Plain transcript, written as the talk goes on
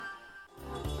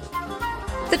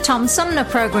The Tom Sumner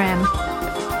Program.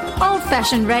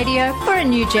 Old-fashioned radio for a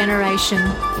new generation.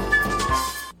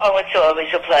 Oh, it's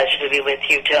always a pleasure to be with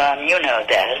you, Tom. You know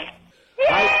that.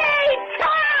 Yay,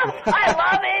 Tom! I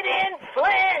love it in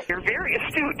Flint! You're very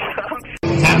astute, Tom.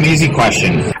 Tom, easy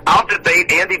question. I'll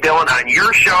debate Andy Dillon on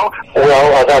your show.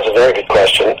 Well, that's a very good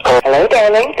question. Hello,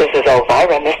 darling. This is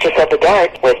Elvira, Mistress of the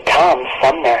Dark, with Tom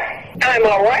Sumner. I'm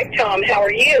all right, Tom. How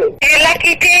are you? You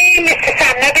lucky day, Mr.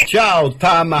 Sumner. Ciao,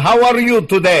 Tom. How are you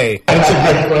today? That's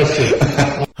a good question.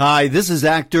 Hi, this is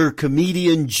actor,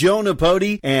 comedian Joe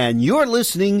Napodi, and you're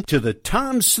listening to the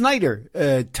Tom Smothers.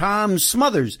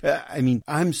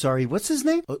 I'm sorry, what's his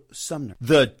name? Oh, Sumner.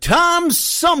 The Tom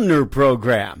Sumner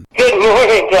Program. Good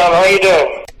morning, Tom. How you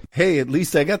doing? Hey, at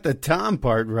least I got the Tom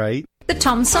part right. The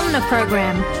Tom Sumner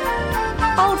Program.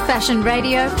 Old-fashioned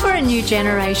radio for a new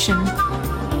generation.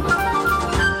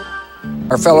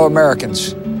 Our fellow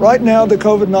Americans. Right now, the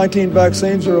COVID-19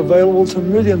 vaccines are available to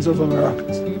millions of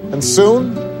Americans. And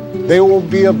soon, they will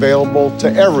be available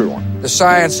to everyone. The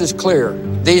science is clear.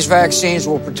 These vaccines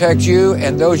will protect you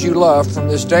and those you love from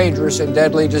this dangerous and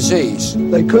deadly disease.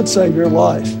 They could save your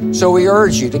life. So we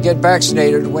urge you to get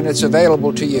vaccinated when it's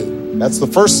available to you. That's the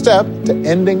first step to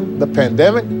ending the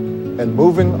pandemic and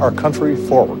moving our country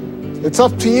forward. It's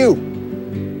up to you.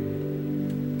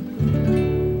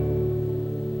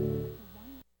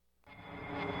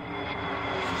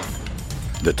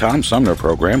 The Tom Sumner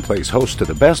Program plays host to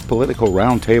the best political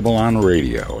roundtable on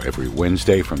radio every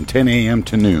Wednesday from 10 a.m.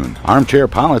 to noon. Armchair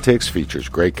Politics features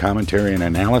great commentary and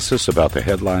analysis about the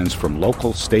headlines from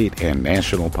local, state, and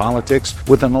national politics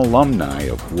with an alumni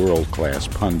of world-class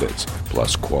pundits,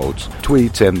 plus quotes,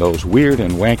 tweets, and those weird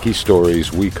and wacky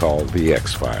stories we call the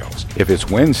X-Files. If it's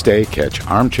Wednesday, catch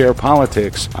Armchair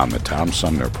Politics on the Tom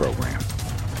Sumner Program.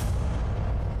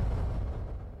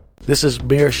 This is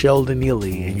Mayor Sheldon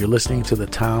Neely, and you're listening to the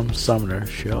Tom Sumner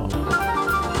Show.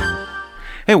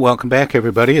 Hey, welcome back,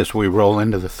 everybody, as we roll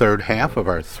into the third half of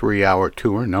our 3-hour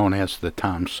tour known as the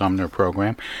Tom Sumner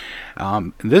Program.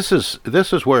 This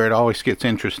is where it always gets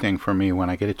interesting for me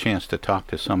when I get a chance to talk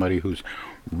to somebody who's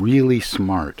really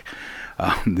smart.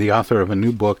 The author of a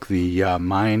new book, The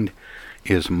Mind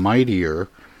is Mightier,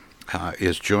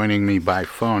 is joining me by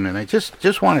phone, and I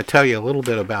just want to tell you a little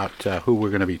bit about who we're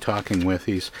going to be talking with.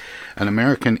 He's an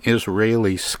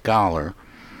American-Israeli scholar,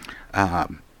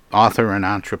 author and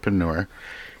entrepreneur.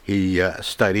 He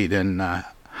studied in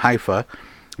Haifa,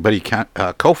 but he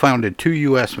co-founded 2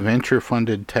 U.S.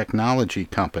 venture-funded technology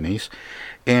companies,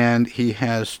 and he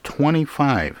has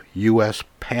 25 U.S.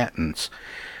 patents.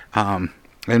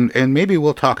 And maybe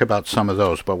we'll talk about some of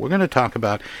those, but we're going to talk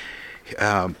about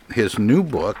his new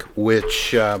book,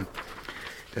 which, let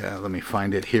me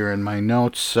find it here in my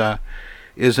notes,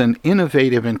 is an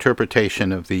innovative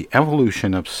interpretation of the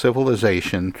evolution of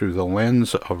civilization through the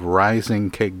lens of rising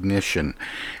cognition.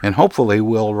 And hopefully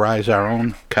we'll rise our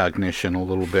own cognition a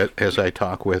little bit as I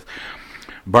talk with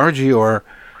Bar-Giora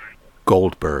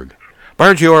Goldberg.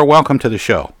 Bar-Giora, welcome to the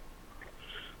show.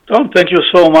 Tom, thank you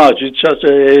so much. It's such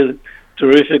a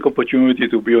terrific opportunity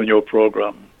to be on your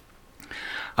program.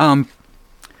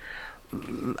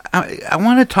 I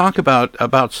want to talk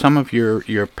about some of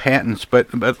your patents,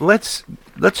 but let's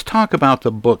talk about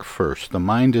the book first. The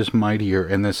Mind is Mightier,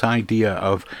 and this idea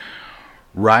of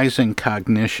rising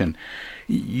cognition.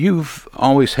 You've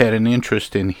always had an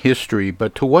interest in history,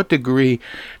 but to what degree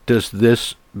does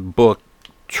this book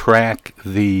track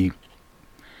the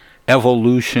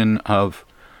evolution of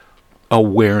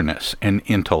awareness and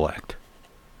intellect?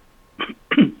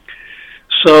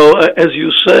 So, as you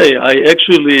say, I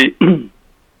actually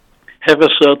have a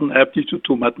certain aptitude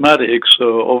to mathematics.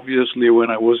 So, obviously, when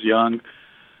I was young,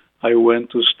 I went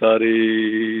to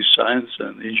study science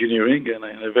and engineering, and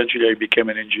eventually I became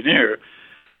an engineer.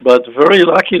 But very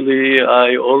luckily,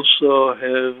 I also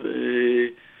have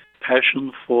a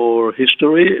passion for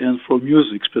history and for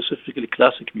music, specifically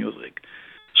classic music.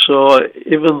 So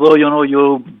even though,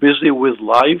 you're busy with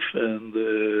life and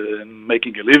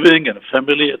making a living and a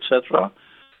family, etc.,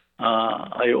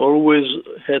 I always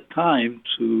had time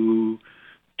to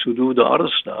do the other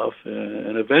stuff,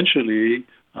 and eventually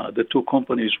the 2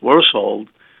 companies were sold,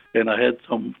 and I had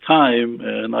some time,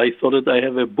 and I thought that I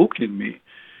have a book in me.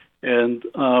 And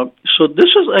so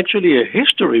this is actually a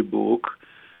history book,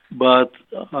 but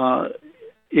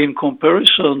in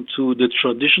comparison to the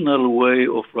traditional way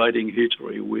of writing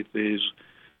history, which is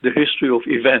the history of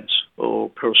events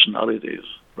or personalities,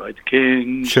 right?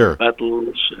 Kings, sure.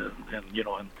 Battles,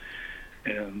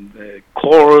 and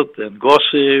court and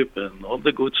gossip and all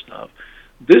the good stuff.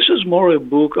 This is more a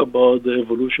book about the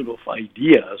evolution of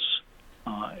ideas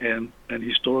and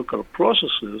historical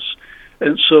processes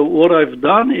And so what I've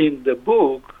done in the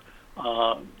book,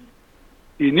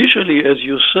 initially, as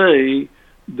you say,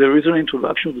 there is an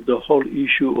introduction to the whole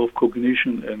issue of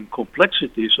cognition and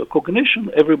complexity. So cognition,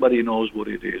 everybody knows what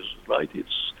it is, right?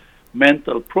 It's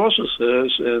mental processes,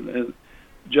 and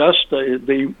just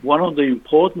one of the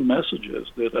important messages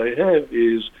that I have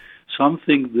is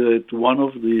something that one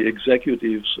of the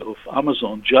executives of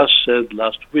Amazon just said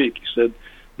last week. He said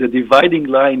the dividing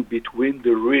line between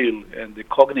the real and the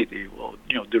cognitive, or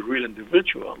the real and the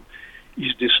virtual,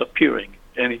 is disappearing.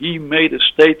 And he made a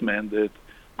statement that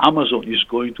Amazon is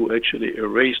going to actually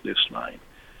erase this line.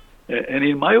 And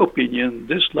in my opinion,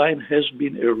 this line has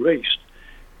been erased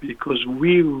because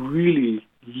we really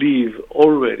live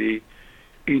already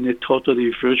in a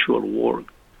totally virtual world,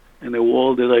 in a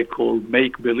world that I call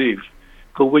make-believe.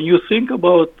 Because when you think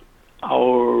about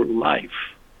our life,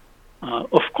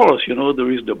 of course,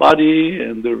 there is the body,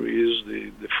 and there is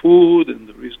the food, and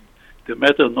there is the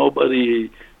matter.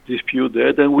 Nobody dispute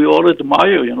that, and we all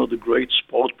admire, the great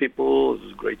sport people,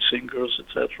 the great singers,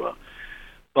 etc.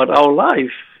 But our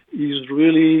life is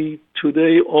really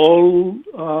today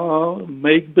all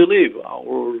make-believe.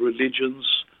 Our religions,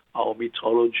 our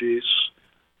mythologies,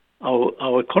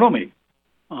 our economy.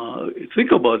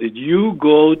 Think about it. You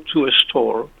go to a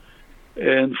store,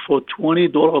 and for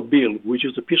 $20 bill, which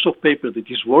is a piece of paper that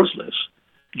is worthless,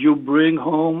 you bring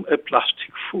home a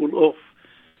plastic full of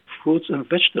fruits and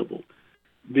vegetables,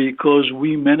 because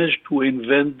we managed to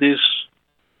invent this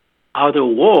other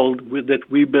world that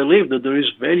we believe that there is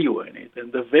value in it.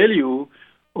 And the value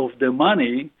of the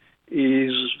money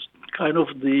is kind of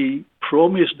the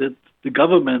promise that the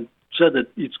government said that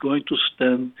it's going to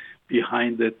stand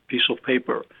behind that piece of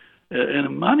paper.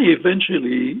 And money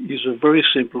eventually is a very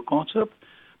simple concept,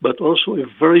 but also a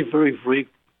very, very, very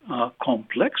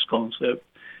complex concept.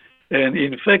 And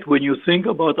in fact, when you think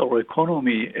about our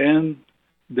economy and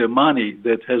the money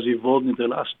that has evolved in the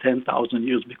last 10,000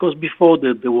 years, because before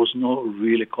that there was no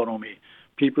real economy.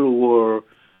 People were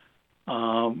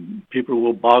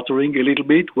bartering a little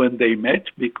bit when they met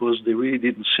because they really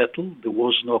didn't settle. There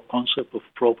was no concept of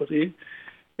property.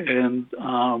 And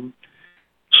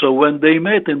so when they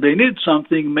met and they need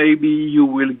something, maybe you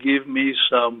will give me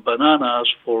some bananas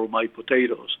for my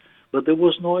potatoes. But there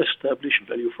was no established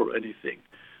value for anything.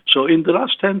 So in the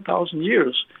last 10,000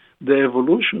 years, the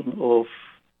evolution of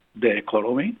the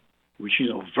economy, which is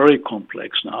very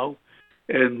complex now,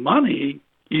 and money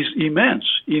is immense.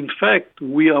 In fact,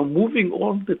 we are moving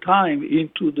all the time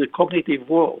into the cognitive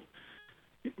world,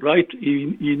 right?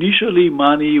 Initially,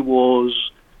 money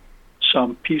was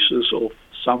some pieces of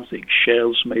something,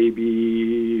 shells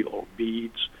maybe, or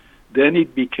beads. Then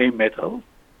it became metal,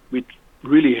 which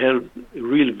really had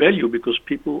real value because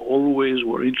people always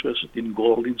were interested in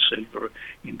gold, in silver,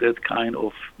 in that kind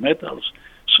of metals.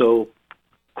 So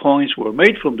coins were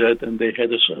made from that, and they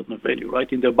had a certain value,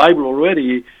 right? In the Bible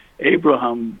already,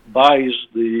 Abraham buys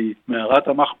the Me'arat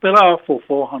HaMachpelah for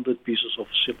 400 pieces of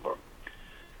silver.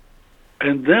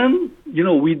 And then,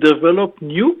 we developed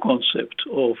new concept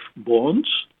of bonds.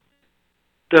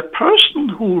 The person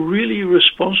who really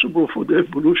responsible for the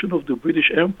evolution of the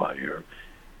British Empire,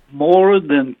 more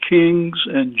than kings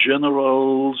and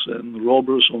generals and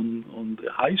robbers on the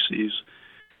high seas,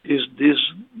 is this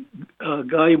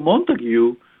guy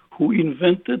Montague, who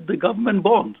invented the government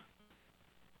bond.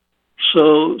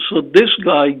 So this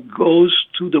guy goes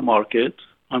to the market,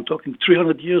 I'm talking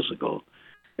 300 years ago,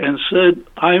 and said,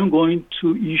 I'm going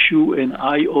to issue an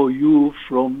IOU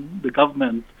from the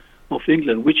government of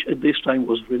England, which at this time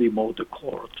was really more the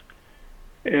court.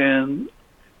 And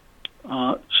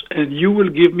you will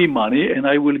give me money, and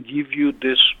I will give you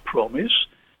this promise,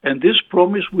 and this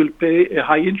promise will pay a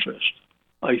high interest.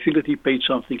 I think that he paid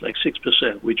something like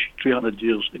 6%, which 300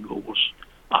 years ago was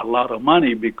a lot of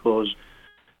money because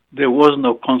there was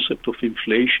no concept of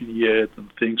inflation yet and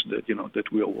things that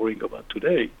that we are worrying about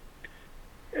today.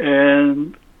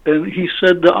 And he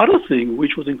said the other thing,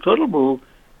 which was incredible,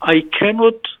 I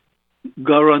cannot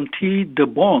guarantee the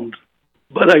bond,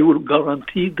 but I will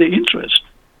guarantee the interest.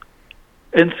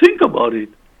 And think about it.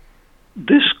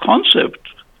 This concept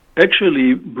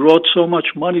actually brought so much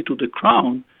money to the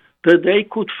crown that they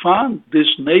could fund this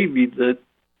navy that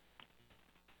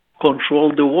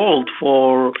controlled the world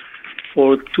for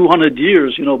 200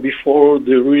 years, before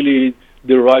the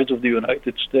rise of the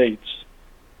United States.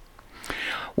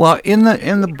 Well, in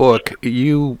the book,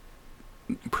 you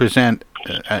present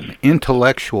an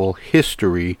intellectual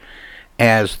history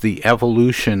as the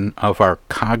evolution of our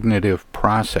cognitive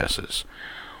processes.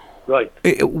 Right.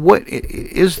 What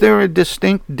is there a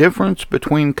distinct difference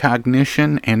between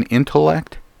cognition and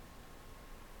intellect?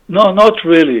 No, not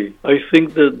really. I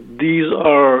think that these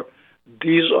are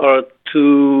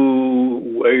two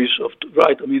ways of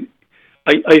right. I mean,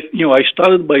 I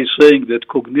started by saying that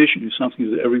cognition is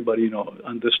something that everybody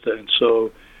understands.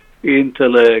 So,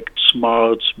 intellect,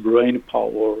 smarts, brain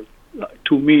power.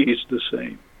 To me, it's the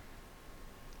same.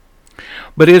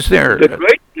 But is there the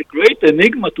great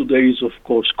enigma today is, of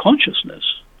course, consciousness.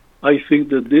 I think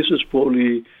that this is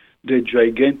probably the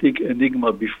gigantic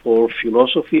enigma before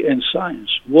philosophy and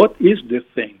science. What is the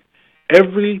thing?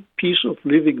 Every piece of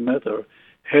living matter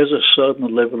has a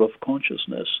certain level of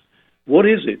consciousness. What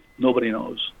is it? Nobody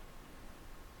knows.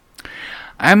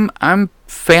 I'm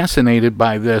fascinated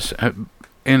by this,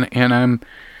 and I'm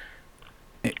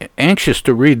anxious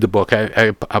to read the book.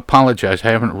 I apologize,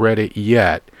 I haven't read it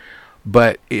yet,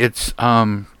 but it's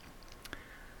and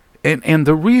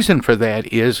the reason for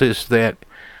that is that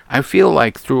I feel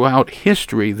like throughout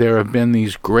history there have been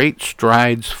these great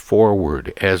strides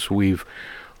forward as we've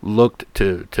looked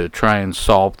to try and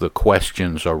solve the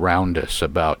questions around us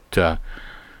about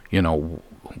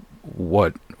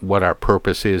what our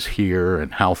purpose is here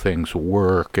and how things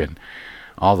work and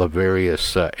all the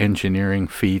various engineering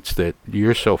feats that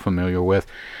you're so familiar with.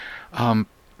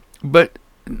 But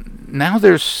now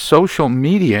there's social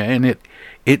media, and it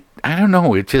I don't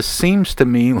know, it just seems to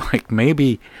me like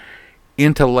maybe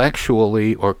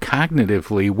intellectually or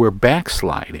cognitively we're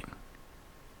backsliding.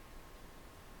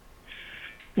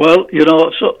 Well,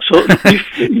 so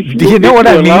if do you know what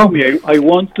I mean? Me, I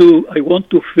want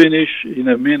to finish in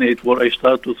a minute what I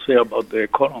started to say about the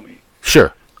economy.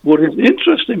 Sure. What is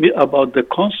interesting about the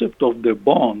concept of the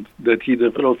bond that he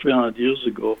developed 300 years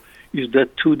ago is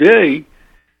that today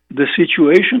the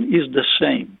situation is the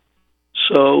same.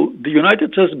 So the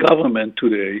United States government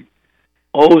today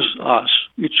owes us.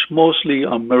 It's mostly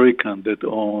American that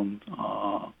own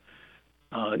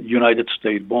United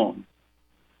States bond.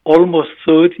 Almost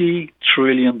 $30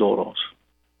 trillion.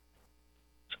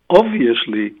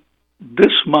 Obviously,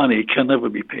 this money can never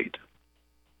be paid,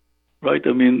 right?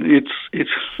 I mean,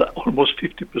 it's almost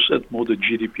 50% more the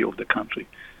GDP of the country.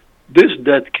 This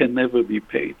debt can never be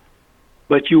paid.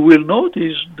 But you will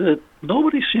notice that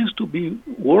nobody seems to be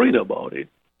worried about it.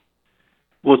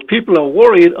 What people are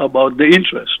worried about the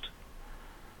interest.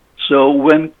 So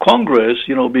when Congress,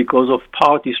 because of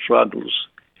party struggles,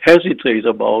 hesitate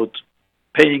about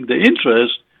paying the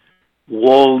interest,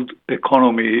 world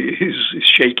economy is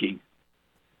shaking.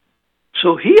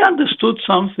 So he understood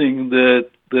something that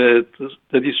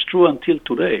is true until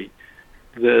today,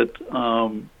 that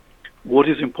what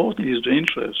is important is the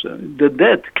interest. The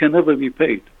debt can never be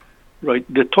paid, right?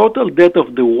 The total debt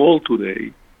of the world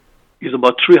today is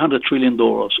about $300 trillion.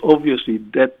 Obviously,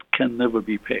 that can never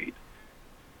be paid.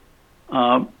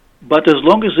 But as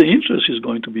long as the interest is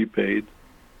going to be paid,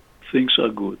 things are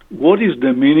good. What is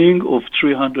the meaning of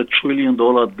 $300 trillion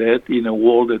debt in a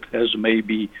world that has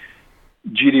maybe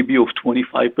GDP of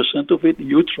 25% of it?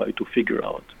 You try to figure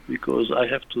out, because I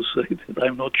have to say that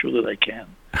I'm not sure that I can.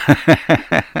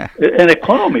 An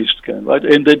economist can, right?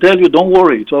 And they tell you, don't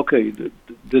worry, it's okay.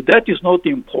 The debt is not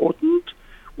important.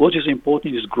 What is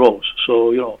important is growth.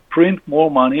 So, print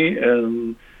more money,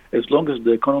 and as long as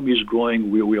the economy is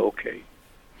growing, we're okay.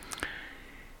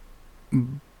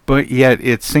 But yet,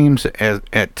 it seems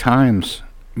at times,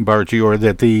 Bar-Giora,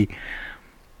 that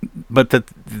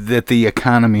the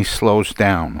economy slows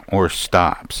down or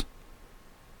stops.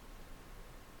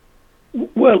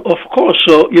 Well, of course.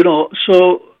 So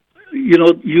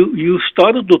you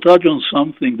started to touch on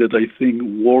something that I think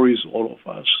worries all of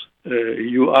us.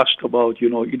 You asked about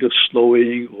either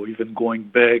slowing or even going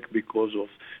back because of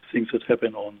things that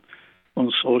happen on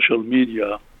social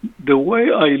media. The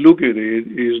way I look at it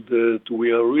is that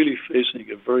we are really facing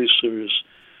a very serious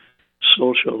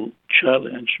social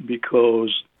challenge,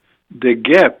 because the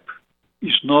gap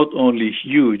is not only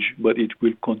huge, but it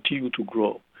will continue to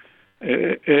grow.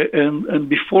 And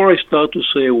before I start to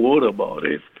say a word about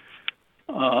it,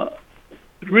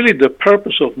 really the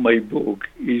purpose of my book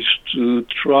is to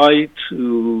try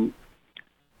to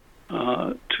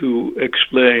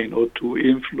explain or to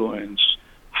influence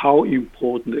how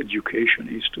important education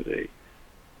is today.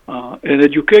 And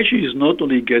education is not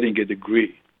only getting a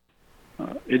degree.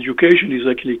 Education is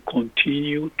actually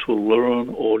continue to learn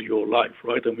all your life,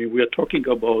 right? I mean, we are talking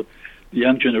about the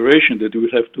young generation that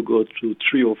will have to go through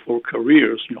 3 or 4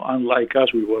 careers. Unlike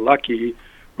us, we were lucky,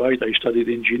 right? I studied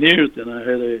engineering, and I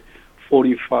had a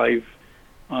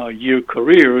 45-year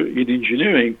career in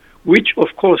engineering, which,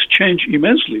 of course, changed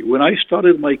immensely. When I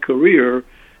started my career,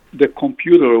 the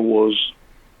computer was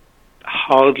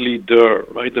hardly there,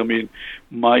 right? I mean,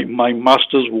 my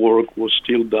master's work was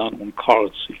still done on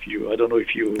cards. I don't know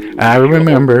if you. I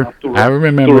remember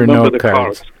note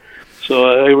cards. So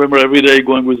I remember every day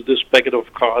going with this packet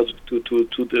of cards to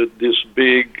this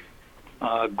big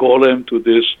golem, to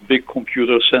this big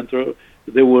computer center.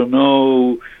 There were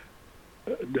no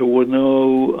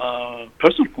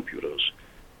personal computers,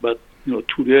 but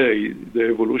today the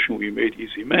evolution we made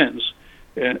is immense,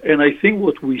 and I think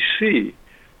what we see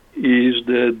is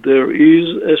that there is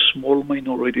a small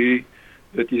minority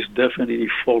that is definitely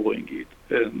following it.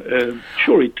 And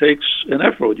sure, it takes an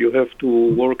effort. You have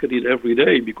to work at it every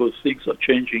day because things are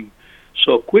changing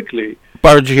so quickly.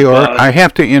 Bar-Giora, I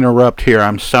have to interrupt here.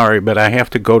 I'm sorry, but I have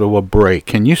to go to a break.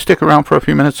 Can you stick around for a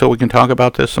few minutes so we can talk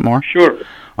about this some more? Sure.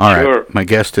 All right. My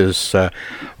guest is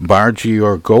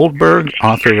Bar-Giora Goldberg,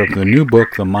 author of the new book,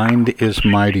 The Mind is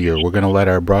Mightier. We're going to let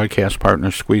our broadcast partner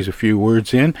squeeze a few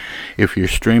words in. If you're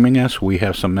streaming us, we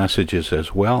have some messages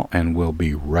as well, and we'll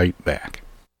be right back.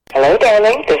 Hello,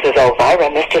 darling. This is Elvira,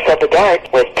 Mistress of the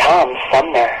Dark, with Tom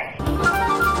Sumner.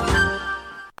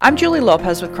 I'm Julie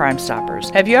Lopez with Crime Stoppers.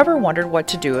 Have you ever wondered what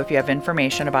to do if you have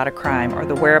information about a crime or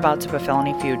the whereabouts of a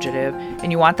felony fugitive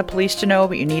and you want the police to know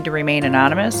but you need to remain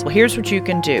anonymous? Well, here's what you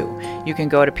can do. You can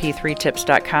go to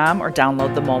p3tips.com or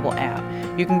download the mobile app.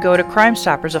 You can go to Crime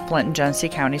Stoppers of Flint and Genesee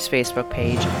County's Facebook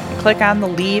page and click on the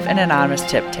Leave an Anonymous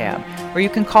Tip tab, where you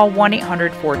can call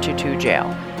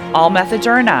 1-800-422-JAIL. All methods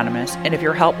are anonymous, and if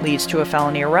your help leads to a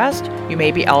felony arrest, you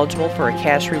may be eligible for a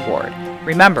cash reward.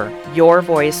 Remember, your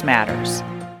voice matters.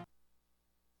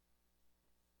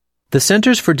 The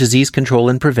Centers for Disease Control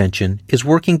and Prevention is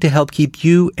working to help keep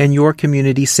you and your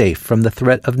community safe from the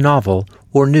threat of novel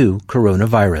or new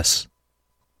coronavirus.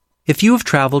 If you have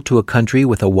traveled to a country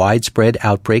with a widespread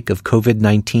outbreak of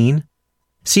COVID-19,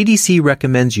 CDC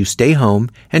recommends you stay home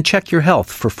and check your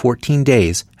health for 14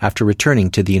 days after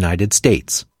returning to the United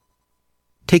States.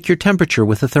 Take your temperature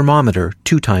with a thermometer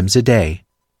 2 times a day.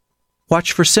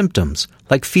 Watch for symptoms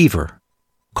like fever,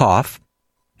 cough,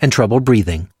 and trouble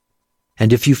breathing.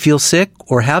 And if you feel sick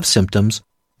or have symptoms,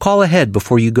 call ahead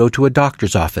before you go to a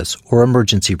doctor's office or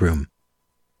emergency room.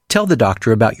 Tell the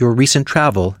doctor about your recent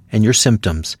travel and your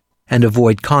symptoms, and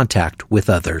avoid contact with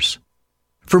others.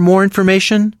 For more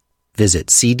information, visit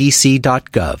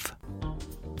cdc.gov.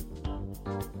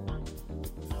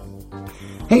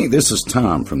 Hey, this is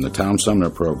Tom from the Tom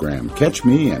Sumner Program. Catch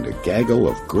me and a gaggle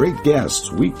of great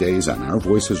guests weekdays on Our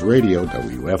Voices Radio,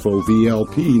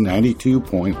 WFOVLP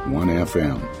 92.1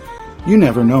 FM. You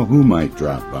never know who might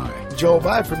drop by. Joe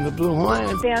By from the Blue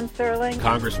Hawaiian. Dan Sterling.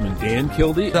 Congressman Dan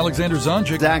Kildee. Alexander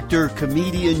Zonjic. Actor,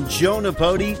 comedian Joe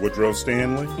Napodi. Woodrow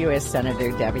Stanley. U.S.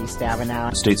 Senator Debbie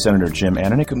Stabenow. State Senator Jim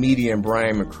Ananich. Comedian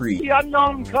Brian McCree. The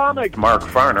unknown comic. Mark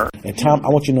Farner. And Tom, I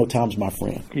want you to know Tom's my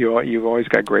friend. You've always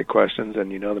got great questions, and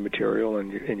you know the material,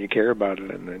 and you care about it,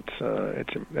 and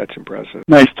that's impressive.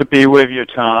 Nice to be with you,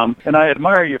 Tom. And I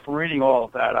admire you for reading all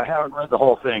of that. I haven't read the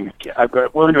whole thing. I've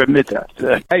got willing to admit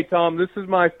that. Hey, Tom, this is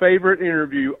my favorite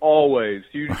interview always.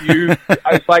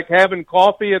 It's like having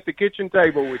coffee at the kitchen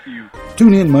table with you.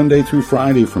 Tune in Monday through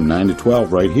Friday from 9 to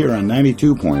 12 right here on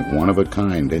 92.1 of a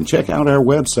kind, and check out our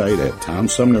website at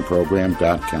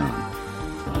TomSumnerProgram.com.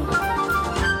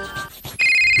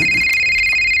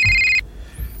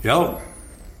 Yo,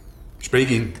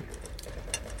 speaking.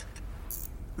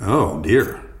 Oh,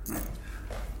 dear.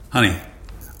 Honey,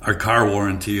 our car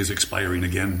warranty is expiring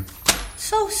again.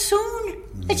 So soon?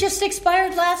 It just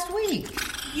expired last week.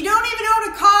 You don't even own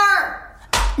a car!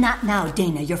 Not now,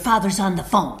 Dana. Your father's on the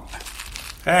phone.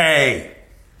 Hey!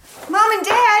 Mom and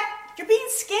Dad, you're being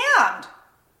scammed.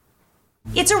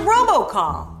 It's a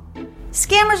robocall.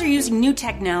 Scammers are using new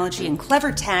technology and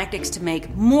clever tactics to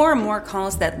make more and more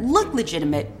calls that look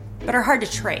legitimate but are hard to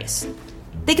trace.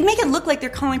 They can make it look like they're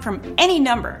calling from any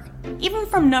number, even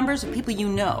from numbers of people you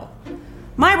know.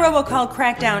 My robocall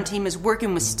crackdown team is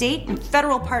working with state and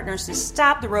federal partners to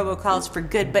stop the robocalls for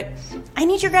good, but I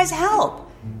need your guys'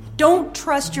 help. Don't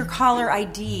trust your caller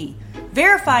ID.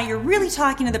 Verify you're really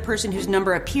talking to the person whose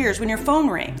number appears when your phone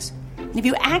rings. And if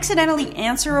you accidentally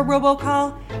answer a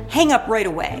robocall, hang up right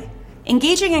away.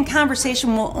 Engaging in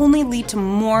conversation will only lead to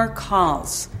more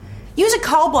calls. Use a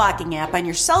call blocking app on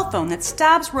your cell phone that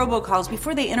stops robocalls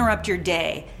before they interrupt your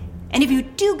day. And if you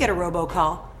do get a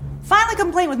robocall, file a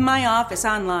complaint with my office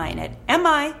online at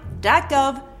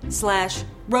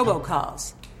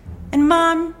mi.gov/robocalls. And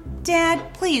Mom,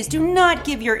 Dad, please do not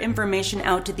give your information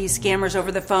out to these scammers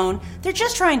over the phone. They're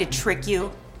just trying to trick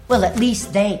you. Well, at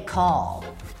least they call.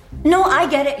 No, I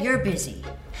get it, you're busy.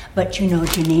 But you know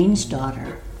Janine's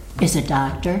daughter is a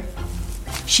doctor.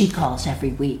 She calls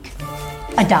every week.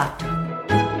 A doctor.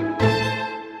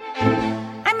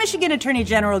 Michigan Attorney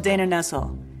General Dana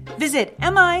Nessel. Visit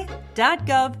mi.gov/AG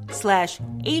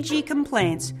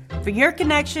complaints for your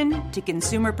connection to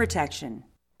consumer protection.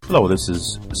 Hello, this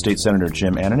is State Senator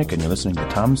Jim Ananich, and you're listening to the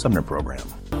Tom Sumner Program.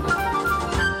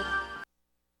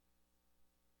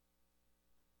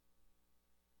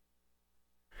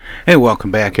 Hey,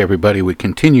 welcome back, everybody. We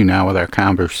continue now with our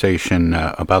conversation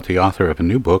about the author of a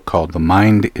new book called The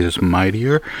Mind is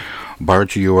Mightier,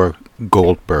 Bar-Giora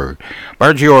Goldberg.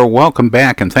 Bar-Giora, welcome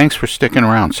back, and thanks for sticking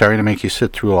around. Sorry to make you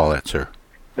sit through all that, sir.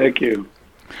 Thank you.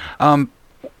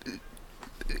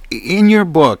 In your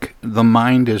book, The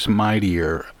Mind is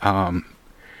Mightier,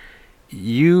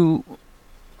 you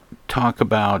talk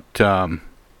about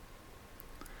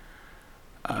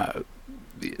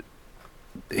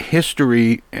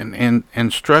history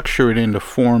and structure it into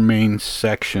four main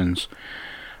sections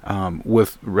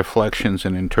with reflections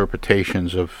and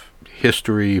interpretations of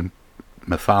history,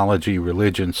 mythology,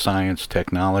 religion, science,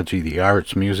 technology, the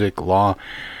arts, music, law.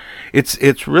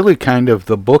 It's really kind of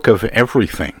the book of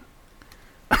everything.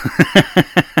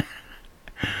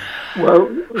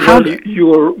 Well,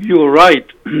 you're right,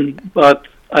 but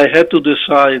I had to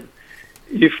decide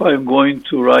if I'm going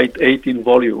to write 18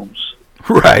 volumes,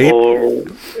 right, or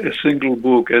a single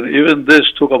book. And even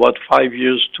this took about 5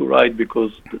 years to write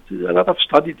because there's a lot of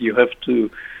study you have to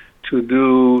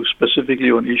do specifically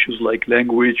on issues like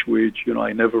language, which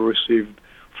I never received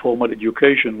formal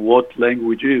education. What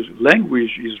language is?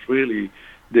 Language is really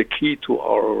the key to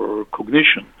our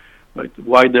cognition. Right?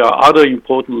 Why there are other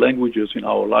important languages in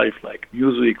our life, like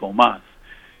music or math.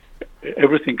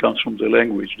 Everything comes from the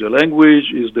language. The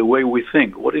language is the way we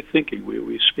think. What are we thinking?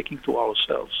 We're speaking to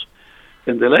ourselves.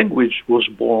 And the language was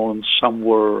born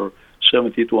somewhere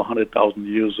 70 to 100,000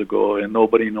 years ago, and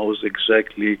nobody knows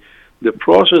exactly the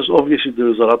process. Obviously,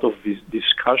 there's a lot of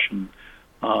discussion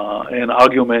and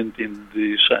argument in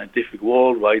the scientific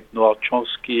world, right? Noah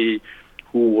Chomsky,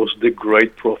 who was the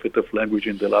great prophet of language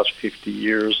in the last 50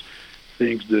 years,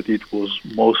 thinks that it was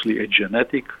mostly a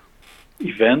genetic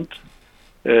event,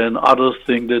 and others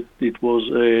think that it was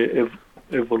a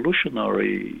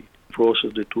evolutionary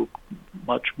process that took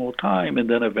much more time and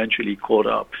then eventually caught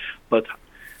up. But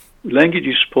language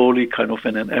is probably kind of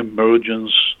an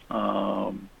emergence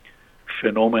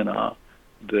phenomena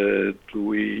that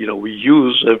we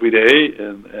use every day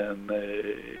and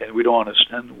we don't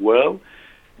understand well.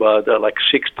 But there are like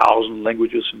 6,000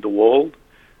 languages in the world,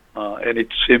 and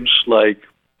it seems like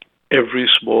every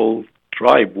small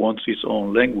tribe wants its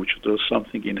own language. There's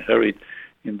something inherent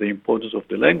in the importance of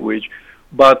the language,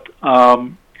 but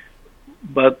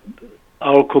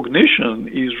our cognition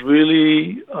is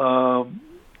really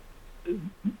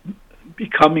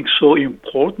becoming so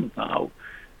important now,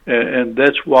 and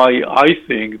that's why I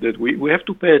think that we have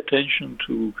to pay attention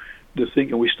to the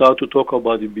thing, and we start to talk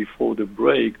about it before the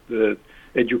break, that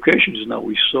education is now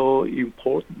so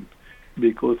important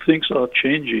because things are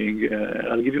changing.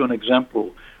 I'll give you an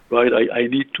example, right? I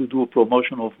need to do a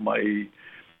promotion of my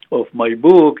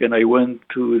book, and I went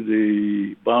to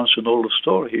the Barnes & Noble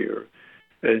store here,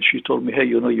 and she told me, hey,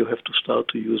 you have to start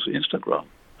to use Instagram.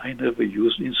 I never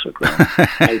used Instagram.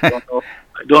 I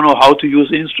don't know how to use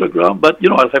Instagram, but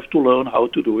I'll have to learn how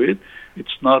to do it.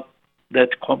 It's not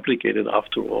that complicated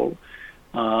after all,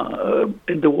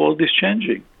 and the world is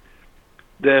changing.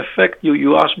 The effect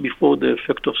you asked before, the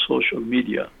effect of social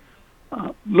media.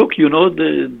 Look,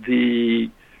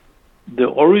 the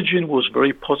origin was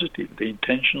very positive. The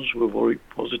intentions were very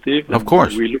positive. Of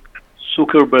course. We looked at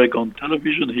Zuckerberg on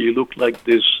television. He looked like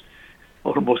this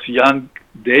almost young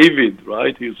David,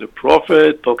 right? He was a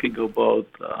prophet talking about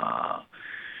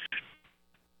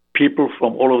people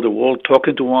from all over the world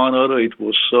talking to one another. It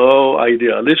was so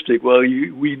idealistic. Well,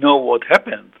 we know what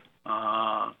happened.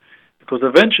 Because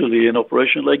eventually an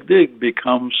operation like this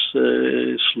becomes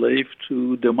a slave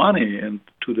to the money. And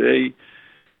today,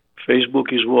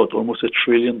 Facebook is what? Almost $1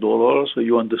 trillion. So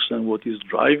you understand what is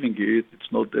driving it.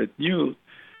 It's not that new.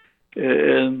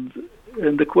 And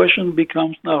the question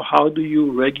becomes now, how do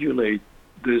you regulate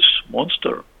this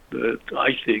monster that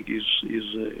I think is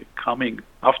coming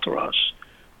after us?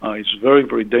 It's very,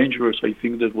 very dangerous. I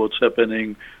think that what's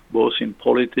happening both in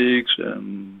politics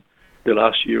and the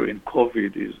last year in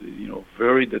COVID is,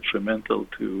 very detrimental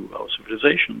to our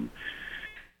civilization.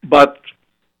 But,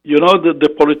 the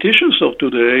politicians of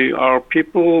today are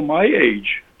people my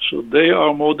age. So they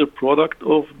are more the product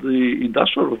of the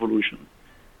Industrial Revolution.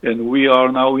 And we are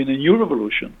now in a new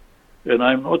revolution. And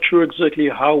I'm not sure exactly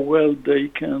how well they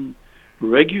can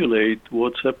regulate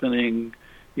what's happening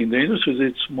in the industries.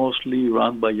 It's mostly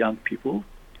run by young people.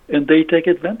 And they take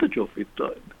advantage of it.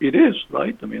 It is,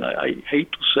 right? I mean, I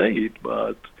hate to say it,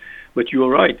 but But you're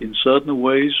right. In certain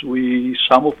ways,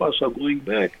 some of us are going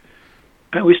back.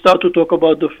 And we start to talk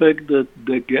about the fact that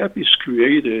the gap is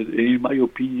created, and in my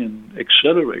opinion,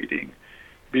 accelerating,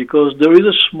 because there is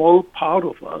a small part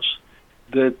of us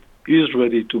that is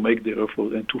ready to make the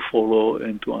effort and to follow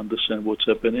and to understand what's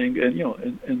happening, and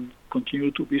and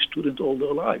continue to be students all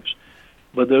their lives.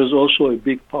 But there's also a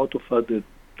big part of us that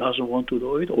doesn't want to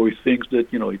do it, or thinks that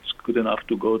it's good enough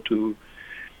to go to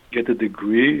get a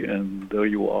degree, and there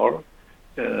you are.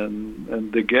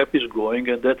 And the gap is growing,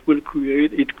 and that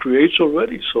creates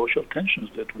already social tensions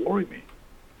that worry me,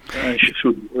 and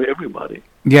should worry everybody.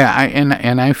 Yeah,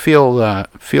 I feel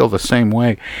the same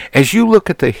way. As you look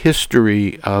at the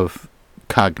history of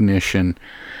cognition,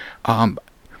 and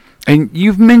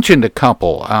you've mentioned a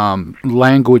couple,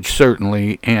 language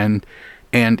certainly, and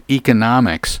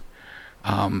economics.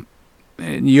 And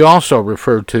you also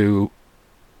referred to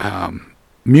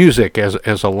music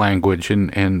as a language,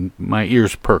 and my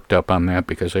ears perked up on that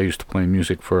because I used to play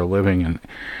music for a living, and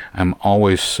I'm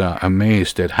always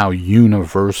amazed at how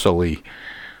universally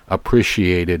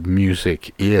appreciated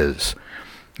music is.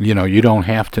 You don't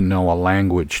have to know a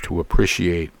language to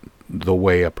appreciate the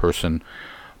way a person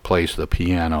plays the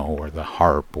piano or the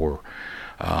harp or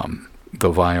the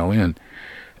violin.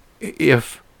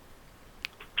 If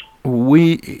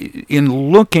we,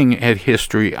 in looking at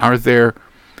history, are there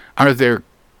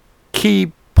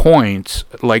key points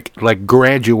like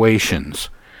graduations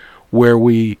where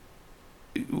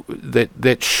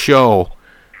that show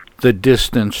the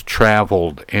distance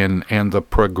traveled and the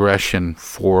progression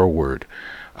forward,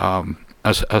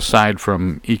 aside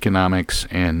from economics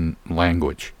and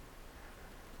language?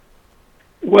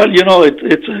 Well,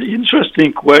 it's an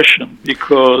interesting question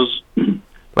because,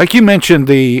 like you mentioned,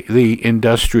 the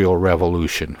Industrial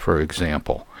Revolution, for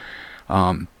example.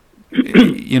 Are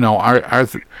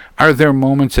there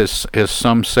moments, as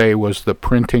some say, was the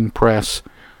printing press,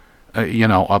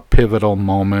 a pivotal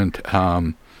moment?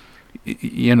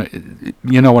 You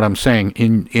know what I'm saying.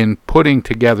 In putting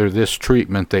together this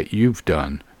treatment that you've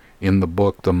done in the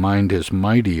book, The Mind is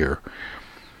Mightier,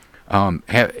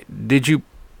 did you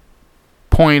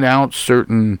point out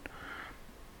certain,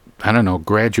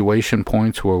 graduation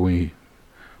points where we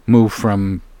move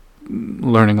from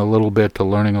learning a little bit to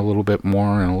learning a little bit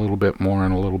more and a little bit more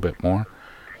and a little bit more?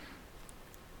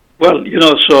 Well,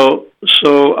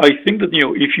 so I think that,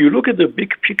 if you look at the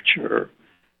big picture,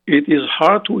 it is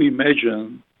hard to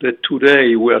imagine that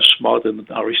today we are smarter than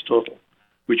Aristotle,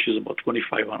 which is about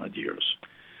 2,500 years.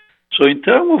 So in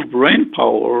terms of brain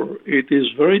power, it is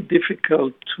very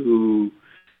difficult to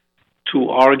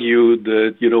argue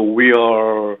that, we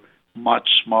are much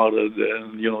smarter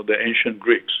than, the ancient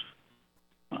Greeks.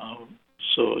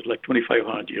 So it's like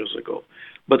 2,500 years ago.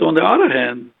 But on the other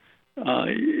hand,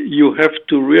 you have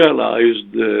to realize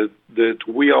that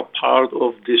we are part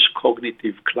of this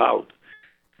cognitive cloud,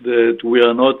 that we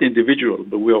are not individual,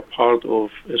 but we are part of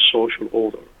a social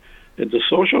order. And the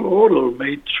social order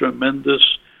made tremendous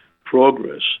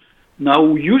progress.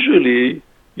 Now, usually,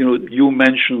 you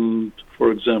mentioned,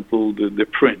 for example, the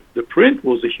print. The print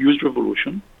was a huge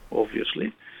revolution,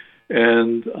 obviously.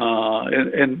 And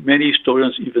many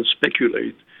historians even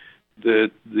speculate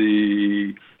that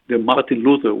the Martin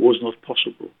Luther was not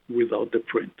possible without the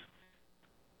print.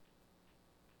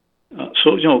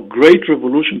 So, great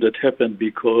revolution that happened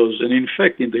because, and in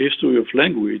fact, in the history of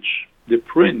language, the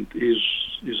print is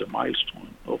a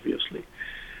milestone, obviously.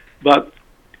 But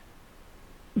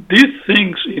these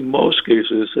things, in most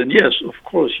cases, and yes, of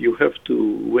course, you have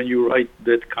to, when you write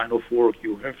that kind of work,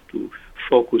 you have to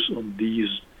focus on these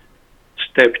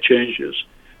step changes.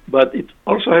 But it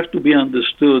also has to be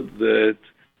understood that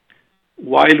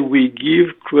while we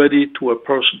give credit to a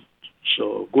person,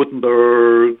 so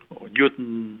Gutenberg or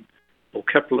Newton or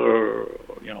Kepler,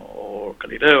 or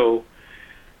Galileo,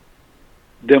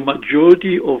 the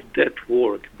majority of that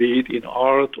work, be it in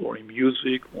art or in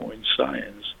music or in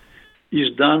science, is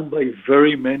done by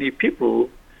very many people,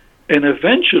 and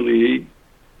eventually,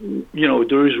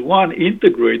 there is one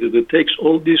integrator that takes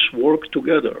all this work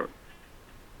together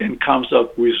and comes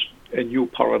up with a new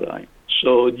paradigm.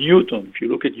 So Newton, if you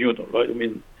look at Newton, right?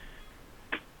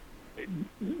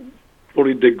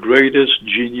 Probably the greatest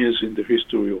genius in the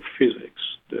history of physics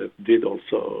that did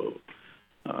also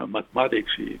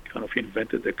mathematics. He kind of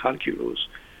invented the calculus.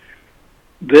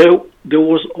 There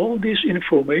was all this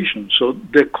information. So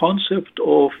the concept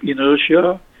of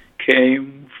inertia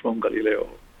came from Galileo.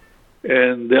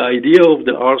 And the idea of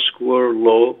the R-square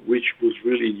law, which was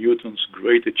really Newton's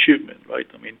great achievement, right?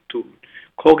 To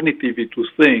cognitively to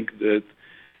think that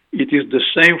it is the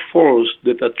same force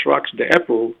that attracts the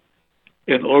apple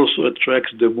and also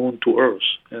attracts the moon to Earth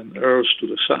and Earth to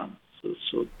the sun.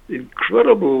 So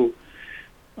incredible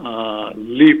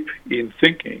leap in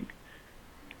thinking.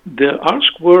 The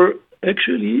R-square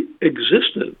actually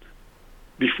existed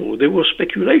before. There were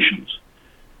speculations.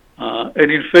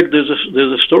 And in fact, there's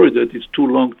a story that is too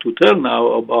long to tell now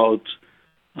about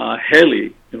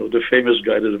Halley, the famous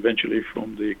guy that eventually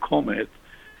formed the comet,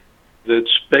 that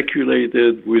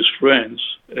speculated with friends,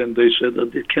 and they said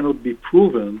that it cannot be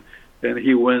proven, and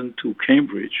he went to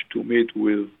Cambridge to meet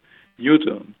with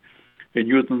Newton. And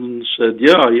Newton said,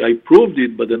 yeah, I proved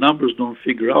it, but the numbers don't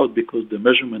figure out because the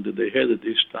measurement that they had at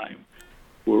this time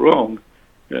were wrong.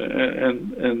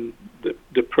 And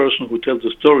the person who tells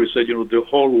the story said, the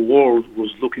whole world was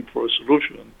looking for a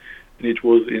solution, and it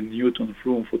was in Newton's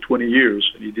room for 20 years,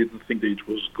 and he didn't think that it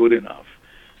was good enough.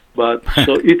 But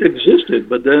so it existed,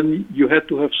 but then you had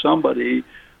to have somebody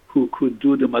who could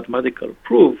do the mathematical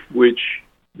proof, which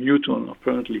Newton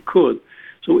apparently could.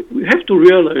 So we have to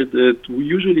realize that we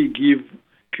usually give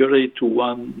credit to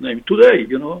one name. Today,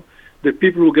 the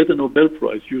people who get the Nobel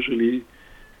Prize usually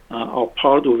are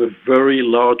part of a very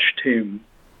large team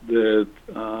that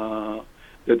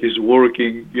is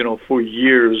working, for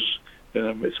years,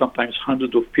 sometimes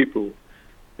hundreds of people.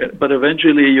 But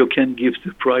eventually you can give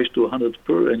the prize to 100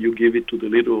 per, and you give it to the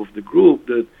leader of the group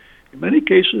that in many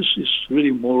cases is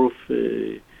really more of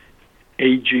a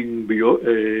aging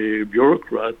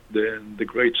bureaucrat than the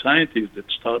great scientist that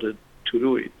started to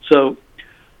do it. So,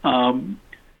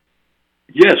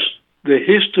 yes, the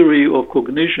history of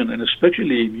cognition, and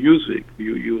especially music,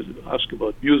 you ask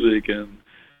about music,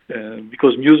 and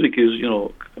because music is,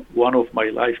 one of my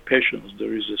life passions,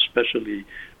 there is especially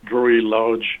very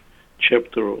large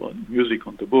chapter on music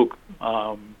on the book.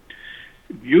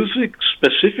 Music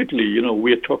specifically,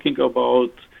 we're talking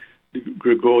about the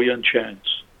Gregorian chants.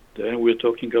 Then we're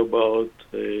talking about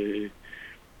the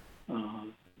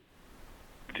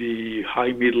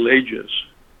High Middle Ages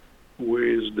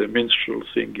with the minstrel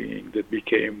singing that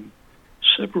became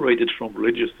separated from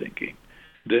religious thinking.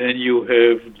 Then you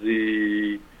have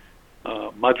the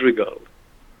madrigal,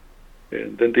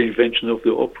 and then the invention of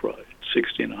the opera.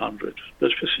 1600, the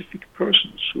specific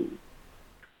persons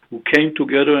who came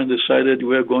together and decided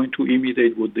we are going to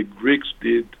imitate what the Greeks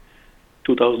did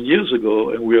 2,000 years ago,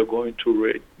 and we are going to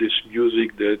write this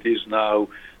music that is now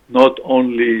not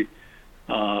only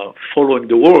following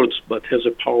the words, but has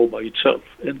a power by itself.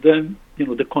 And then,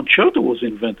 the concerto was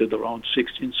invented around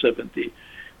 1670,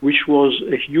 which was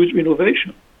a huge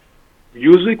innovation.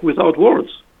 Music without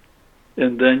words.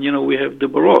 And then, we have the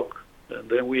Baroque. And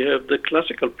then we have the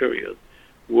classical period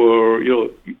where,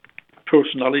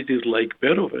 personalities like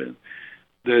Beethoven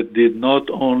that did not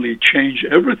only change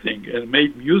everything and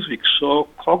made music so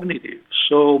cognitive,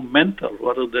 so mental,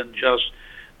 rather than just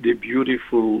the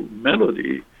beautiful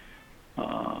melody.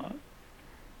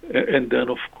 And then,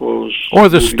 of course... Or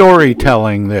the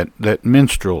storytelling that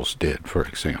minstrels did, for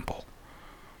example.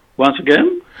 Once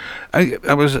again?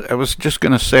 I was just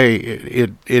going to say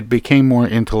it became more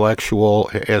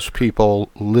intellectual as people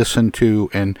listened to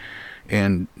and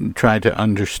tried to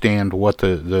understand what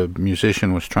the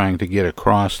musician was trying to get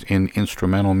across in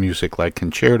instrumental music like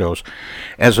concertos,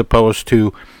 as opposed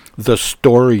to the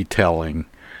storytelling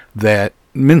that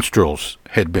minstrels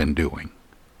had been doing.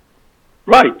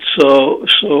 Right. So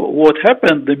what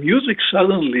happened? The music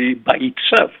suddenly, by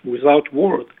itself, without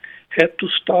word, had to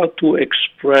start to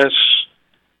express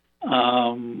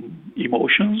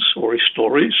emotions or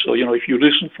stories. So, if you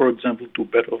listen, for example, to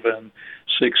Beethoven's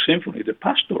Sixth Symphony, the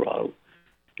Pastoral,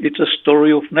 it's a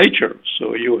story of nature.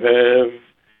 So you have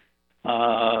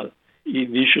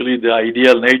initially the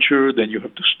ideal nature, then you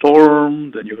have the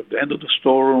storm, then you have the end of the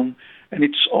storm, and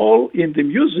it's all in the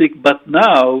music, but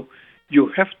now you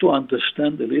have to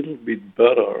understand a little bit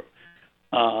better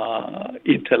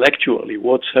intellectually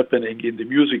what's happening in the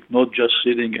music, not just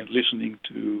sitting and listening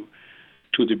to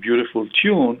the beautiful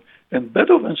tune. And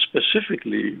Beethoven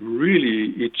specifically,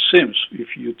 really, it seems,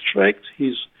 if you tracked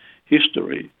his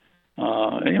history,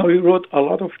 he wrote a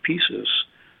lot of pieces.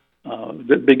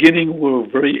 The beginning were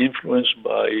very influenced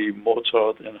by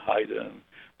Mozart and Haydn,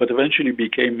 but eventually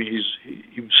became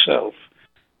himself.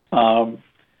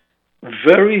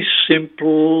 Very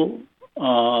simple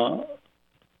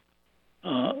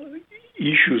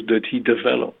issues that he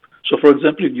developed. So, for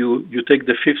example, you take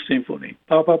the Fifth Symphony,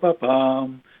 pa pa pa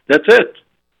pam. That's it.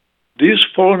 These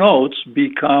four notes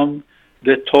become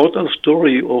the total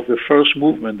story of the first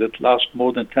movement that lasts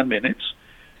more than 10 minutes.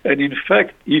 And in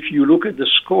fact, if you look at the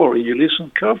score and you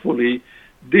listen carefully,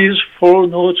 these four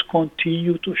notes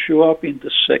continue to show up in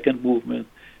the second movement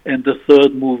and the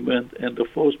third movement and the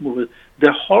fourth movement.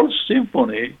 The whole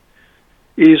symphony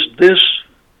is this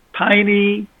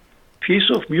tiny piece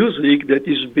of music that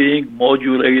is being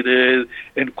modulated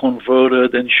and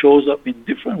converted and shows up in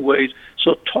different ways. So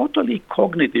totally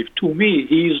cognitive. To me,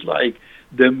 he's like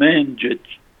the man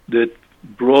that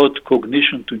brought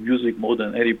cognition to music more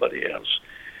than anybody else.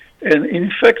 And in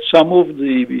fact, some of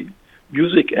the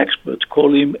music experts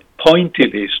call him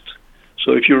pointillist.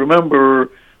 So if you remember,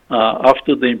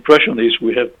 after the Impressionists,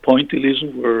 we have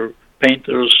pointillism, where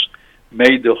painters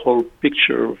made the whole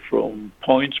picture from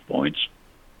points.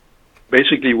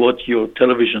 Basically, what your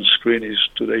television screen is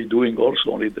today doing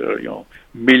also, only there are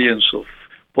millions of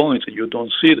points and you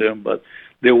don't see them. But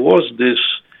there was this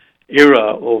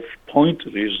era of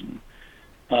pointillism.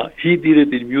 He did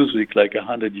it in music like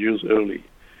 100 years early.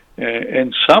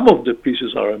 And some of the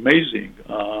pieces are amazing.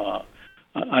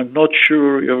 I'm not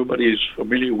sure everybody is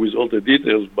familiar with all the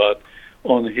details, but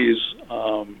on his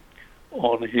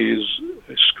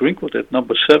string quartet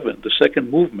number 7, the second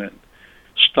movement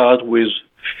starts with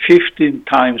 15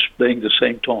 times playing the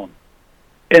same tone,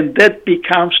 and that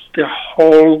becomes the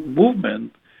whole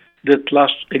movement that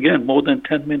lasts again more than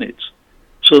 10 minutes.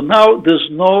 So now there's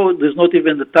not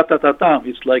even the ta ta ta ta.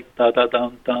 It's like ta ta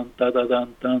ta ta ta ta ta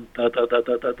ta ta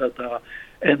ta ta ta ta,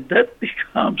 and that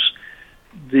becomes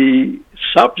the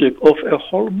subject of a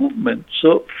whole movement.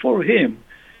 So for him,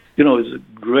 he's a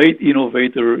great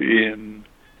innovator in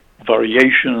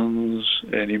variations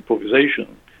and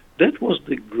improvisation. That was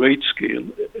the great skill,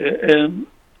 and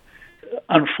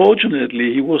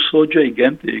unfortunately, he was so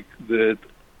gigantic that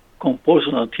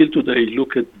composers until today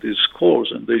look at these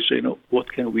scores and they say,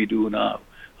 what can we do now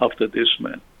after this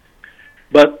man?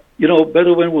 But,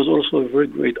 Beethoven was also a very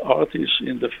great artist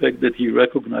in the fact that he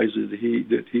recognized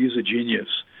that he is a genius.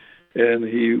 And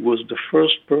he was the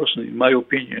first person, in my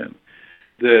opinion,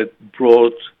 that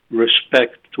brought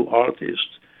respect to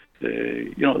artists.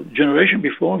 Generation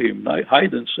before him,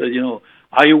 Haydn said,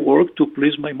 I work to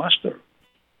please my master,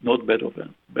 not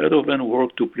Beethoven. Beethoven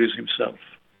worked to please himself.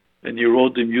 And he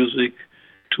wrote the music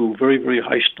to very, very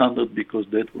high standard because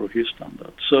that were his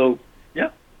standards. So,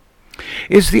 yeah.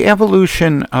 Is the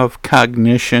evolution of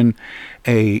cognition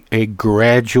a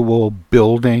gradual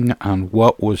building on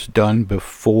what was done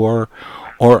before,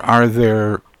 or are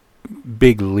there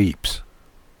big leaps?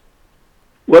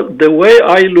 Well, the way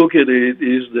I look at it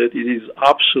is that it is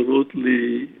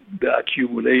absolutely the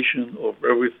accumulation of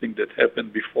everything that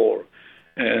happened before.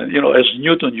 And, as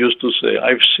Newton used to say,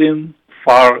 I've seen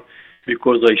far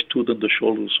because I stood on the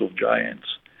shoulders of giants.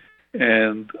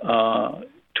 And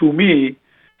to me,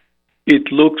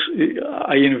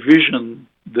 I envision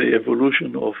the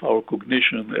evolution of our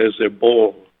cognition as a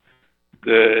ball,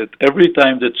 that every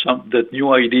time that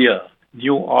new idea,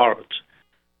 new art,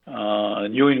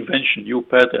 new invention, new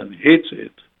pattern hits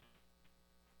it,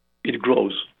 it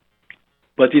grows.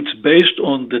 But it's based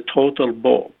on the total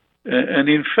ball. And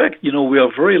in fact, we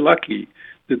are very lucky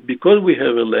that because we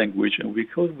have a language and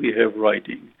because we have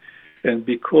writing and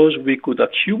because we could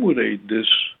accumulate this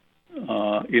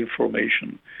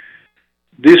information,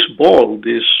 this ball,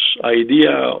 this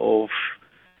idea of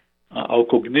our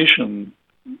cognition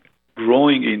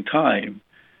growing in time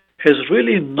has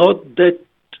really not that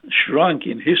shrunk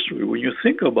in history. When you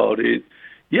think about it,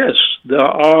 yes, there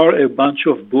are a bunch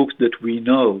of books that we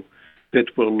know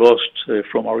that were lost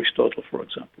from Aristotle, for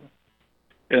example.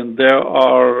 And there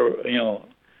are,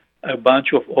 a bunch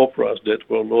of operas that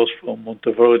were lost from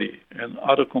Monteverdi and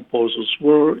other composers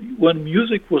when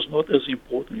music was not as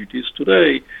important as it is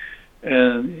today,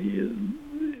 and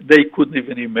they couldn't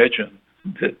even imagine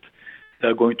that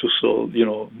they're going to sell,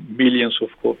 millions of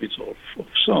copies of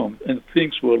songs, and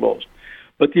things were lost.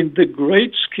 But in the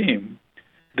great scheme,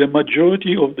 the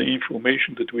majority of the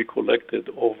information that we collected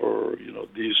over,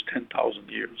 these 10,000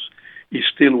 years is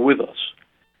still with us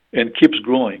and keeps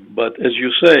growing. But as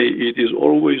you say, it is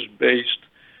always based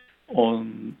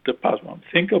on the past one.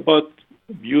 Think about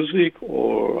music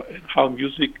or how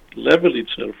music leveled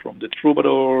itself from the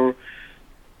troubadour.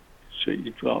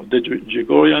 The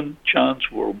Gregorian chants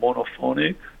were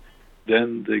monophonic.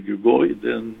 Then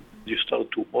then you start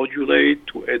to modulate,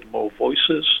 to add more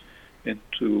voices, and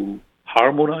to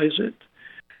harmonize it.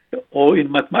 Or in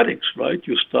mathematics, right?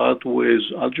 You start with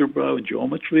algebra and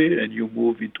geometry, and you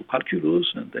move into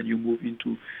calculus, and then you move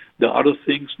into the other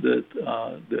things that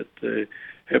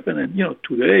happen. And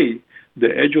today the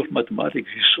edge of mathematics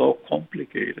is so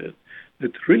complicated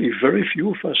that really very few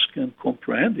of us can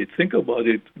comprehend it. Think about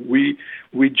it. We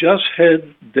just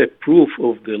had the proof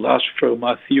of the last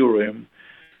Fermat theorem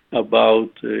about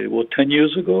 10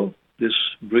 years ago. This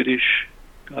British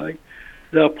guy.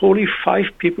 There are probably 5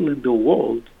 people in the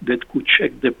world that could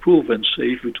check the proof and say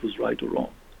if it was right or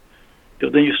wrong.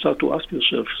 then you start to ask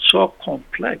yourself, so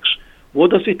complex,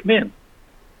 what does it mean?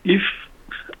 If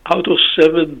out of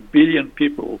 7 billion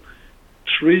people,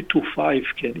 3 to 5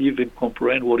 can even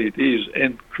comprehend what it is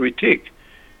and critique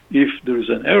if there is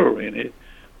an error in it,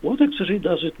 what exactly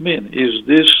does it mean? Is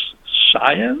this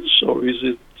science, or is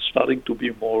it starting to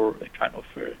be more a kind of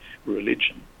a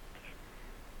religion?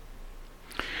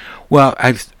 Well,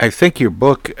 I think your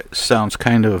book sounds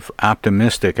kind of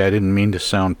optimistic. I didn't mean to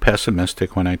sound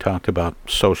pessimistic when I talked about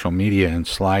social media and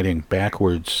sliding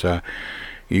backwards.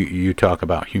 You talk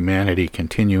about humanity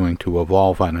continuing to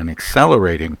evolve on an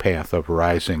accelerating path of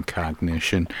rising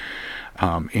cognition.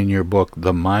 In your book,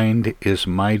 The Mind is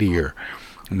Mightier.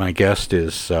 My guest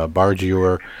is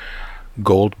Bar-Giora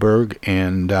Goldberg,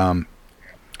 and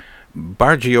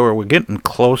Bar-Giora, we're getting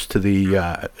close to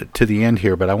the end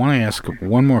here, but I want to ask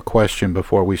one more question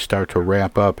before we start to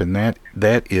wrap up, and that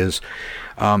is,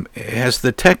 has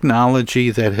the technology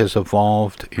that has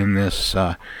evolved in this,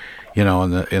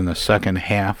 in the second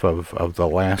half of the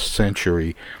last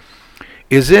century,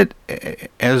 is it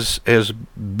as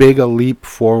big a leap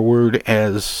forward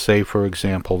as, say, for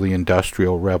example, the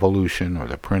Industrial Revolution or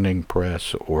the printing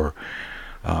press or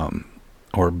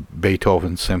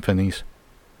Beethoven's symphonies?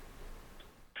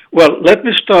 Well, let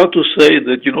me start to say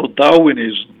that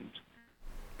Darwinism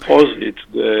posits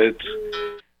that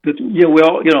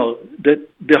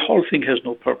the whole thing has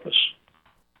no purpose,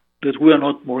 that we are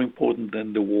not more important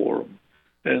than the worm,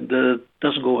 and that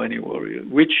doesn't go anywhere,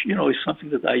 which is something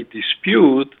that I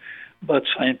dispute, but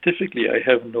scientifically I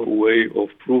have no way of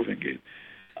proving it.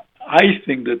 I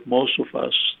think that most of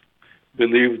us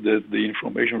believe that the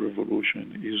information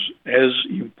revolution is as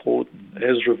important,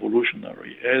 as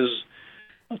revolutionary, as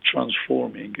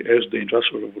transforming as the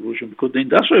Industrial Revolution, because the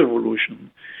Industrial Revolution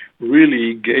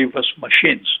really gave us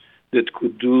machines that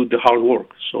could do the hard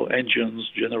work, so engines,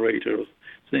 generators,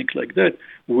 things like that,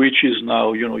 which is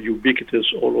now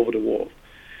ubiquitous all over the world.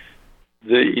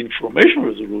 The Information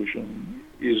Revolution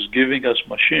is giving us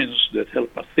machines that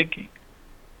help us thinking.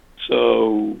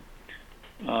 So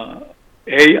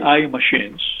AI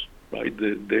machines, right,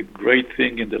 the great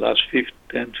thing in the last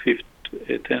 10,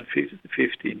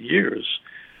 15 years,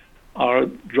 are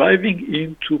driving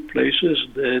into places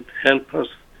that help us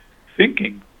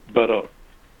thinking better.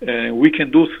 And we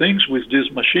can do things with these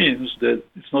machines that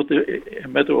it's not a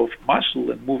matter of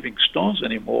muscle and moving stones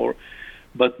anymore,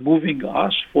 but moving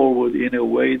us forward in a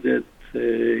way that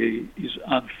is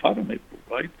unfathomable,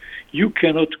 right? You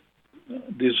cannot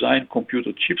design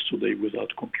computer chips today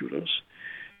without computers.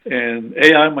 And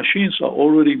AI machines are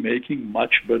already making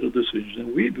much better decisions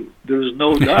than we do. There is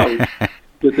no doubt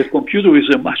that the computer is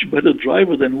a much better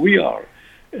driver than we are.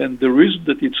 And the reason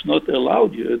that it's not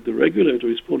allowed yet, the regulator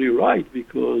is probably right,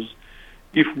 because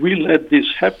if we let this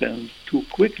happen too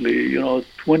quickly,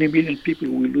 20 million people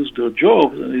will lose their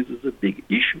jobs, and it is a big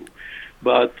issue.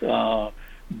 But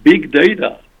big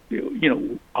data,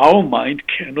 our mind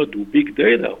cannot do big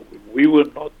data. We were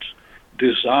not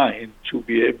designed to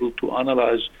be able to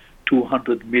analyze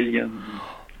 200 million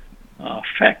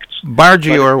facts.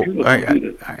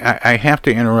 Bar-Giora, I have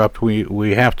to interrupt.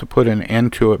 We have to put an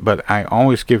end to it, but I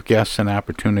always give guests an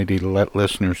opportunity to let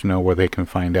listeners know where they can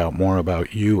find out more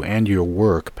about you and your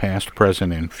work, past,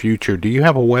 present, and future. Do you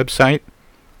have a website?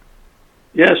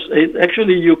 Yes,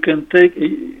 actually you can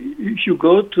if you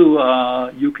go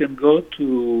to you can go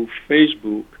to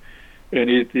Facebook, and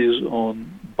it is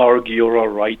on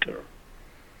Bar-Giora Writer.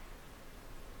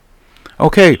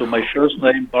 Okay. So my first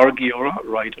name, Bar-Giora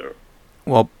Writer.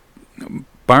 Well,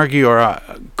 Bar-Giora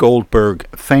Goldberg,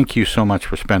 thank you so much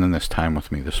for spending this time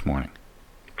with me this morning.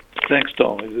 Thanks,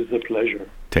 Tom. It is a pleasure.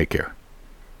 Take care.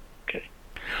 Okay.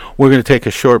 We're going to take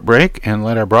a short break and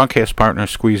let our broadcast partner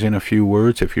squeeze in a few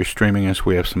words. If you're streaming us,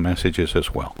 we have some messages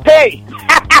as well. Hey!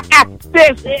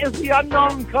 This is the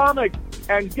Unknown Comic.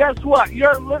 And guess what?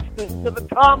 You're listening to the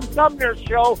Tom Sumner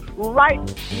Show right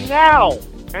now.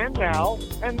 And now.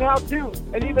 And now, too.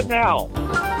 And even now.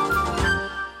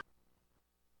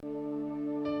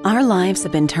 Our lives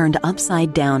have been turned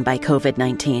upside down by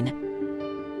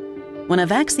COVID-19. When a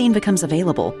vaccine becomes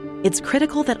available, it's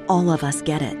critical that all of us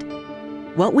get it.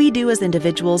 What we do as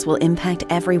individuals will impact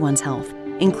everyone's health,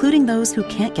 including those who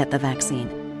can't get the vaccine.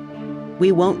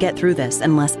 We won't get through this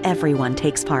unless everyone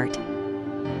takes part.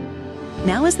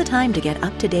 Now is the time to get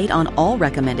up to date on all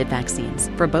recommended vaccines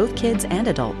for both kids and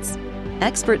adults.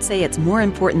 Experts say it's more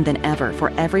important than ever for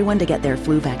everyone to get their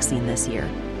flu vaccine this year.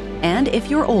 And if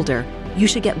you're older, you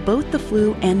should get both the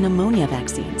flu and pneumonia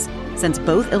vaccines, since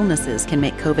both illnesses can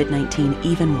make COVID-19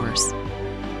 even worse.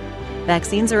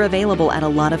 Vaccines are available at a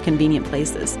lot of convenient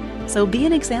places, so be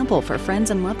an example for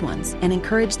friends and loved ones and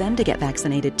encourage them to get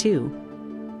vaccinated too.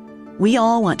 We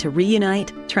all want to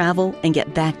reunite, travel, and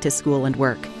get back to school and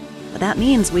work. But that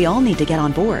means we all need to get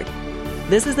on board.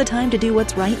 This is the time to do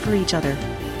what's right for each other.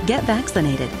 Get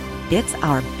vaccinated. It's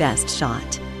our best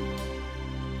shot.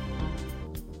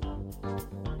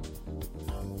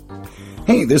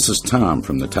 Hey, this is Tom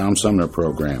from the Tom Sumner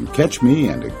Program. Catch me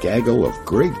and a gaggle of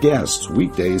great guests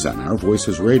weekdays on Our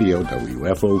Voices Radio,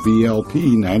 WFOVLP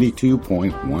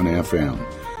 92.1 FM.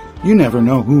 You never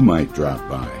know who might drop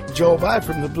by. Joe Vai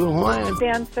from the Blue Hawaiian.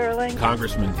 Dan Sterling.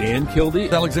 Congressman Dan Kildee.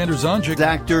 Alexander Zonjic.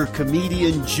 Actor,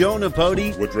 comedian Joe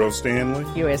Napodi. Woodrow Stanley.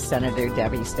 U.S. Senator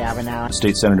Debbie Stabenow.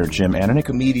 State Senator Jim Ananich.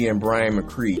 Comedian Brian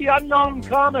McCree. The unknown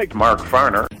comic. Mark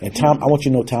Farner. And Tom, I want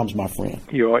you to know Tom's my friend.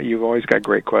 You've always got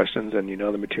great questions, and you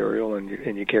know the material, and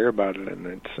you care about it,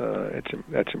 and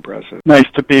that's impressive.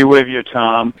 Nice to be with you,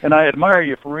 Tom. And I admire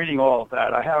you for reading all of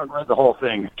that. I haven't read the whole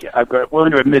thing. I'm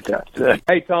willing to admit that.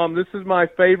 Hey, Tom, this is my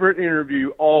favorite interview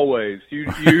always.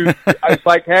 It's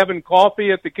like having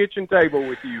coffee at the kitchen table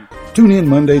with you. Tune in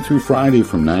Monday through Friday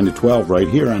from 9 to 12 right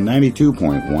here on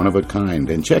 92.1 of a kind,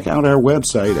 and check out our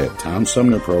website at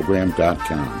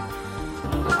TomSumnerProgram.com.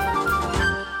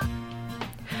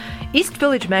 East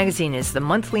Village Magazine is the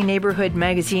monthly neighborhood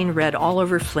magazine read all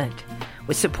over Flint.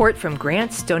 With support from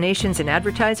grants, donations, and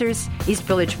advertisers, East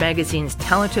Village Magazine's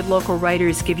talented local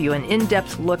writers give you an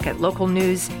in-depth look at local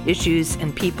news, issues,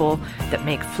 and people that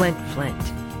make Flint, Flint.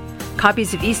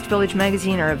 Copies of East Village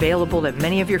Magazine are available at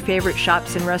many of your favorite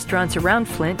shops and restaurants around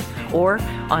Flint or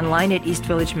online at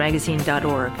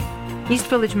eastvillagemagazine.org. East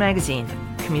Village Magazine,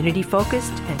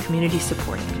 community-focused and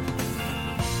community-supported.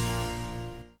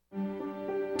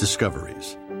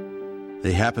 Discoveries.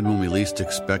 They happen when we least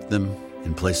expect them,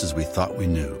 in places we thought we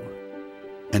knew.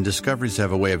 And discoveries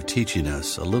have a way of teaching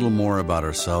us a little more about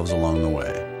ourselves along the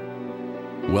way.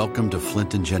 Welcome to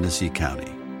Flint and Genesee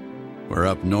County, where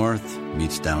up north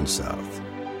meets down south.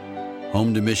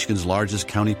 Home to Michigan's largest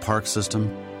county park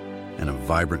system and a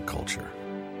vibrant culture.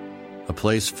 A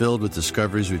place filled with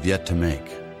discoveries we've yet to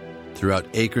make, throughout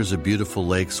acres of beautiful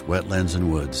lakes, wetlands,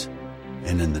 and woods,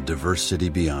 and in the diverse city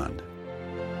beyond.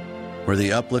 Where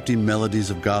the uplifting melodies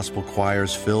of gospel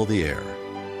choirs fill the air,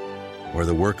 where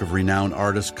the work of renowned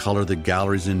artists color the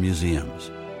galleries and museums,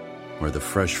 where the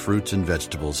fresh fruits and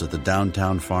vegetables at the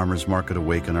downtown farmers market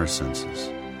awaken our senses,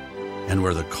 and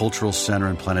where the cultural center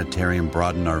and planetarium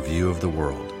broaden our view of the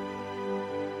world.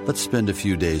 Let's spend a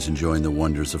few days enjoying the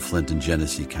wonders of Flint and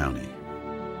Genesee County,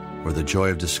 where the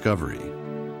joy of discovery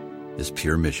is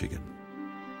pure Michigan.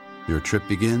 Your trip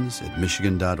begins at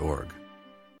michigan.org.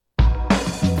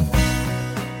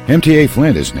 MTA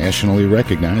Flint is nationally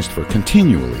recognized for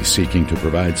continually seeking to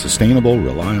provide sustainable,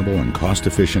 reliable, and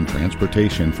cost-efficient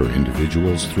transportation for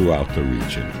individuals throughout the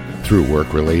region. Through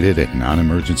work-related and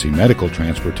non-emergency medical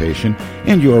transportation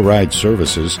and Your Ride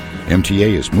services,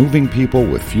 MTA is moving people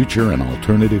with future and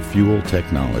alternative fuel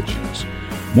technologies.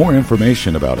 More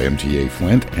information about MTA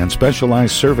Flint and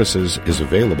specialized services is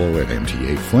available at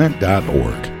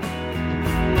mtaflint.org.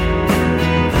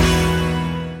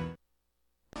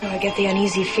 I get the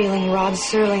uneasy feeling Rod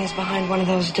Serling is behind one of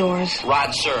those doors. Rod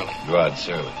Serling. Rod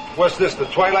Serling. What's this, the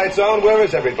Twilight Zone? Where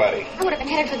is everybody? I would have been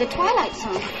headed for the Twilight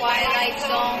Zone. Twilight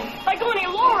Zone? If I go any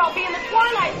lower, I'll be in the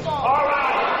Twilight Zone. All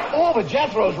right. Oh, but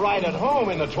Jethro's right at home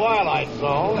in the Twilight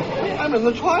Zone. I'm in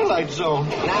the Twilight Zone.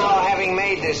 Now, having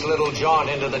made this little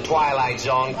jaunt into the Twilight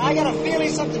Zone, I got a feeling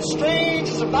something strange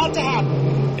is about to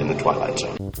happen in the Twilight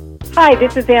Zone. Hi,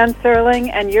 this is Ann Serling,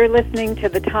 and you're listening to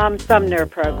the Tom Sumner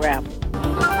Program.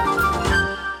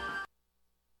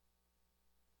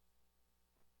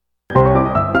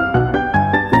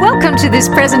 Welcome to this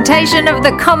presentation of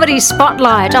the Comedy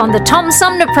Spotlight on the Tom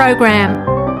Sumner Program.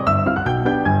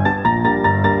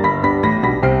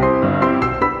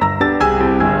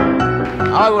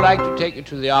 I would like to take you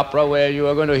to the opera where you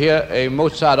are going to hear a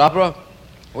Mozart opera,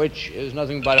 which is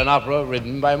nothing but an opera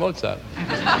written by Mozart.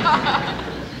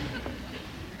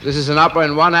 This is an opera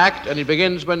in one act, and it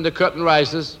begins when the curtain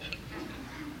rises.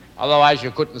 Otherwise,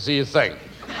 you couldn't see a thing.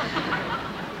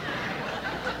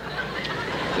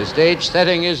 The stage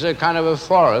setting is a kind of a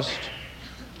forest.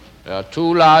 There are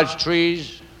two large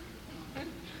trees,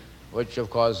 which, of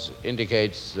course,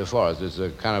 indicates the forest. It's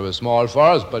a kind of a small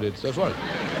forest, but it's a forest.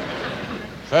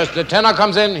 First, the tenor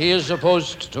comes in. He is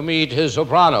supposed to meet his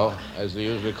soprano, as they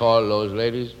usually call those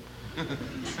ladies.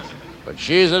 But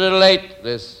she's a little late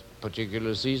this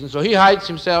particular season, so he hides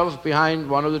himself behind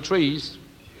one of the trees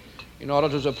in order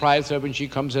to surprise her when she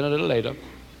comes in a little later,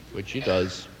 which she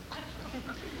does.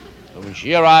 So when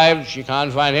she arrives, she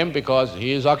can't find him because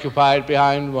he is occupied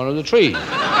behind one of the trees.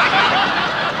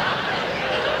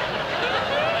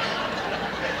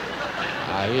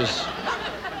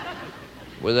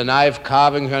 with a knife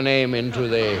carving her name into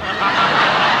the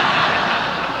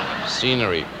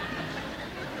scenery.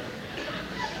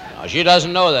 Now, she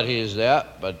doesn't know that he is there,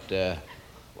 but, well,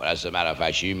 as a matter of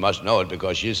fact, she must know it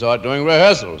because she saw it during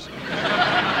rehearsals.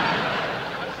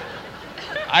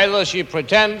 Either she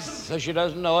pretends that she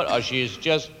doesn't know it, or she's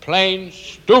just plain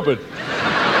stupid.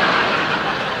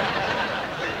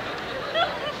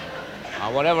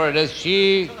 Now, whatever it is,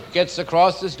 she gets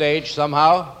across the stage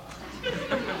somehow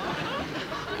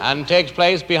and takes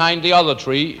place behind the other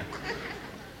tree,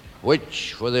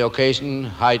 which, for the occasion,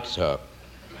 hides her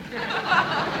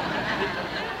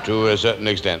to a certain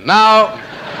extent. Now,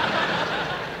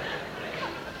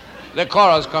 the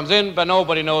chorus comes in, but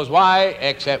nobody knows why,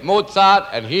 except Mozart,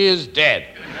 and he is dead.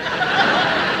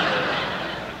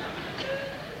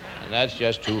 And that's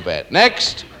just too bad.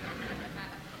 Next,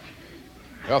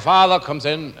 your father comes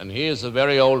in, and he is a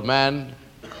very old man,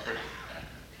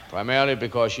 primarily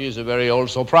because she is a very old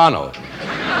soprano.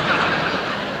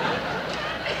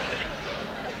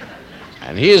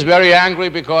 And he is very angry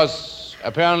because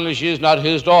apparently she is not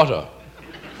his daughter.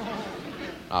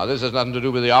 Now, this has nothing to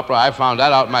do with the opera. I found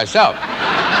that out myself.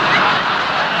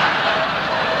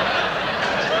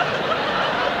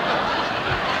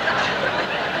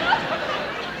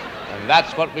 And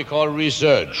that's what we call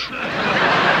research.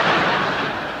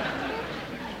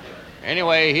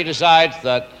 Anyway, he decides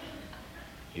that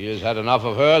he has had enough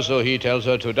of her, so he tells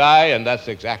her to die, and that's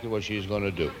exactly what she's going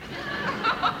to do.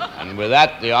 And with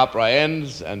that, the opera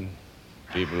ends, and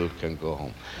people can go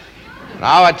home.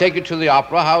 Now I take you to the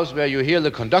opera house where you hear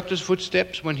the conductor's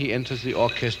footsteps when he enters the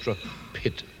orchestra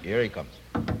pit. Here he comes.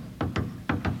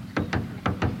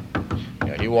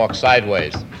 Yeah, he walks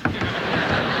sideways.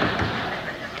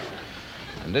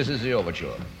 And this is the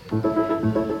overture.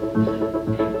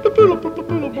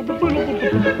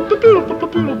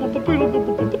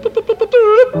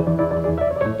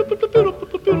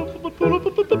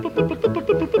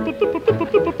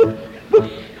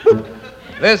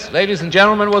 This, ladies and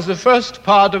gentlemen, was the first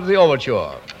part of the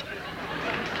overture.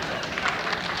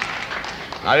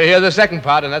 Now you hear the second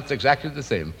part, and that's exactly the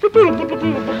same.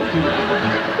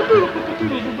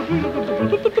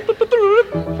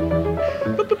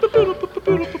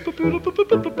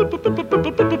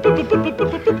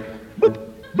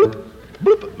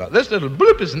 Now this little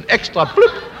bloop is an extra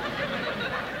bloop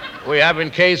we have in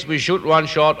case we shoot one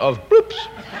short of bloops.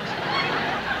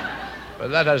 But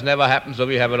that has never happened, so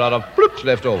we have a lot of bloops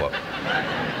left over.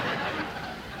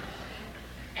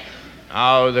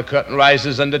 Now the curtain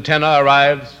rises and the tenor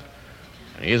arrives.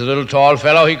 And he's a little tall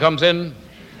fellow. He comes in.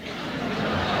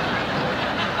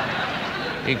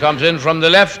 He comes in from the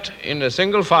left in a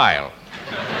single file.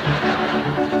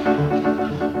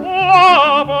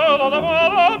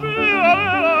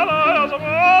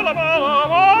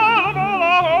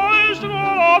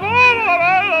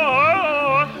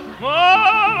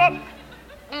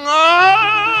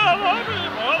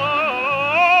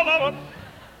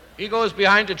 He goes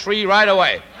behind a tree right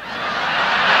away.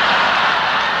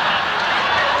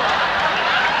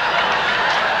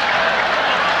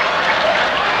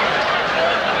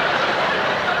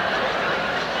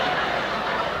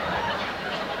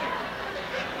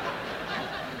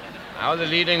 Now the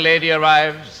leading lady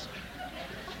arrives.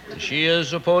 She is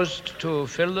supposed to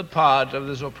fill the part of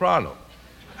the soprano.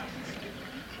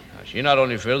 Now, she not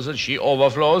only fills it, she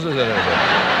overflows it a little bit.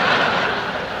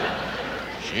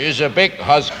 She's a big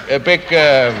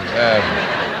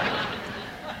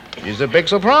she's a big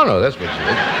soprano, that's what she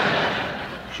is.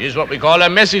 She's what we call a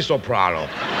messy soprano.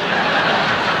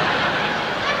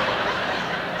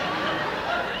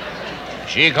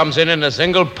 She comes in a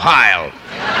single pile.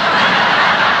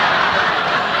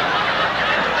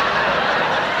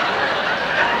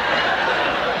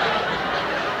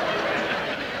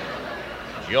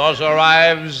 She also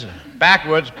arrives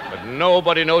backwards, but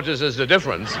nobody notices the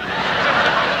difference.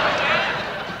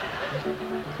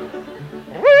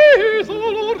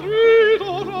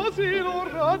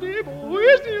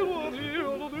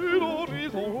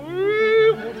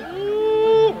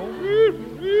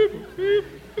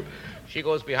 She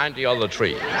goes behind the other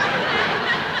tree.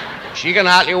 She can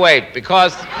hardly wait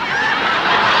because...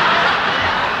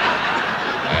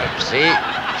 see,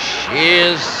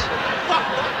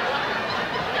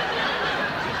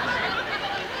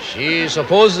 she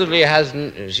supposedly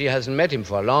hasn't met him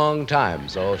for a long time,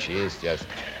 so she's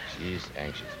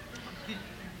anxious.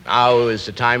 Now is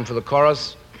the time for the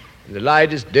chorus. The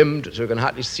light is dimmed, so you can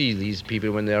hardly see these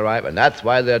people when they arrive, and that's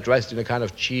why they're dressed in a kind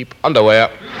of cheap underwear.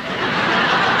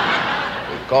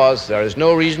 Because there is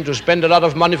no reason to spend a lot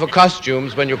of money for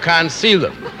costumes when you can't see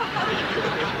them.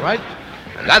 Right?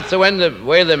 And that's the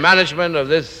way the management of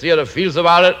this theater feels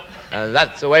about it, and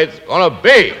that's the way it's going to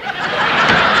be.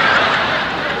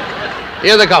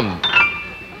 Here they come.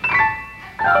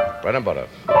 Bread and butter.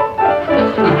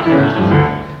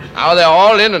 Now they're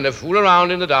all in, and they fool around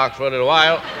in the dark for a little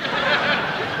while.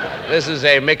 This is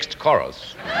a mixed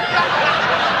chorus.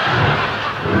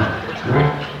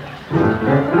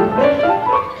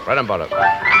 Bread and butter.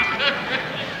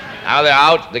 Now they're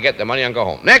out, they get their money and go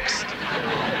home. Next,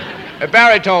 a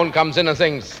baritone comes in and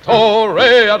sings,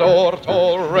 Toreador,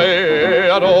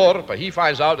 Toreador. But he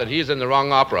finds out that he's in the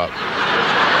wrong opera.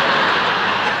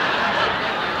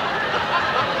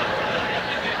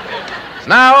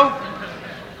 Now,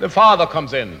 the father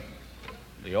comes in,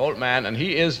 the old man, and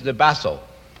he is the basso.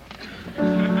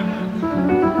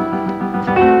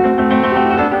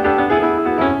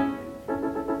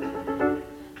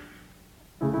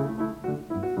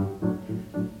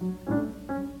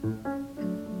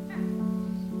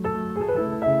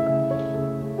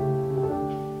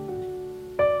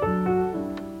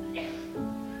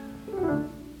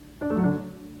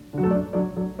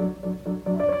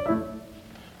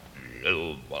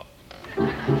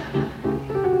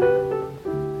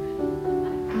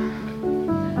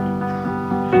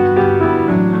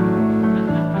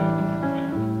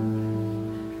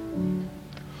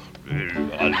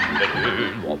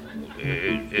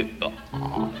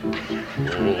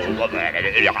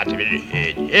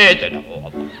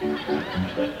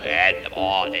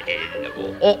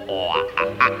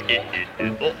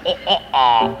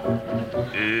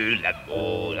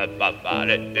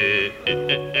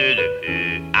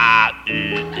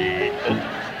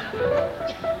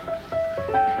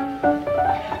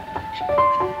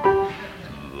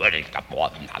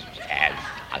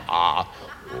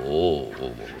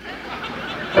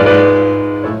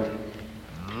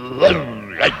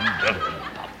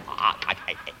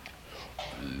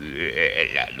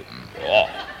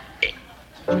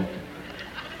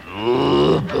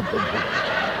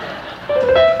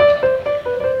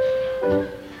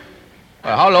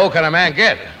 How low can a man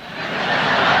get?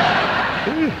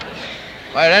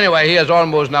 Well, anyway, he has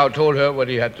almost now told her what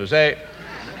he had to say,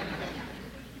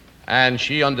 and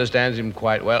she understands him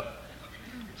quite well.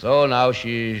 So now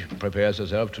she prepares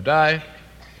herself to die,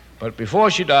 but before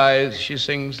she dies, she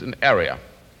sings an aria,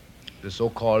 the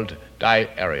so-called die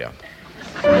aria.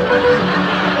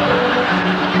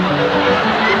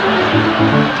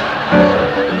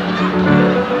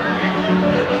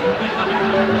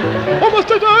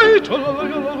 Almost I die,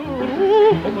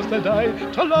 almost I die.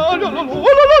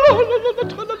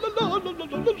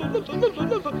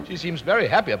 She seems very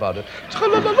happy about it.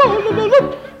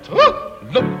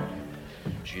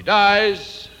 She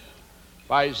dies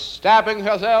by stabbing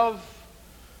herself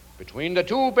between the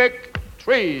two big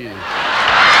trees.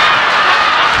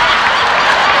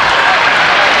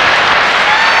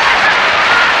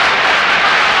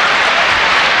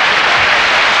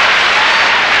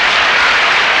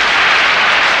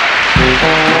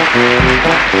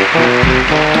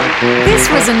 This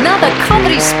was another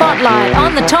comedy spotlight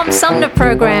on the Tom Sumner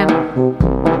Program.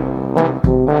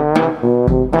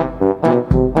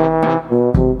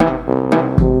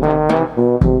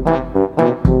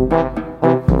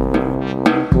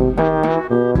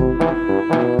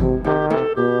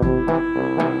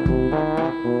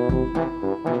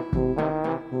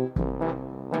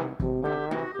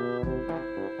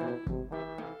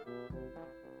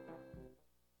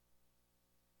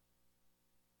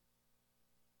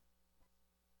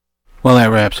 Well,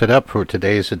 that wraps it up for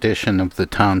today's edition of the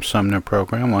Tom Sumner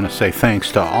Program. I want to say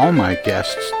thanks to all my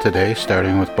guests today,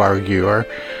 starting with Bar-Giora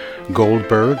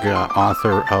Goldberg,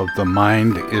 author of The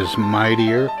Mind is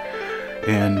Mightier.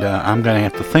 And I'm going to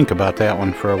have to think about that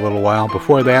one for a little while.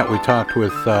 Before that, we talked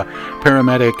with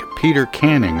paramedic Peter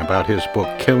Canning about his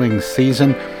book, Killing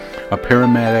Season, a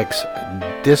paramedic's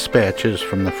dispatches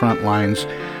from the front lines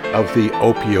of the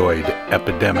opioid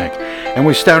epidemic. And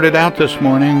we started out this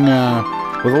morning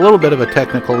with a little bit of a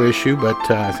technical issue, but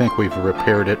I think we've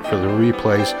repaired it for the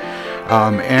replays,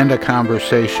 and a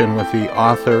conversation with the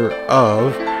author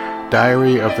of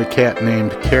Diary of the Cat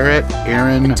Named Carrot,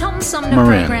 Erin The Tom Sumner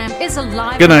Marin. Program is a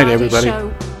live Good night, variety everybody.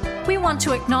 show. We want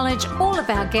to acknowledge all of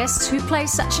our guests who play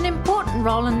such an important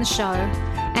role in the show,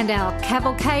 and our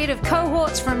cavalcade of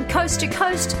cohorts from coast to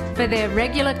coast for their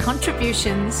regular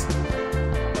contributions.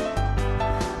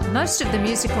 Most of the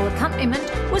musical accompaniment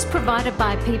was provided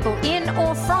by people in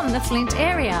or from the Flint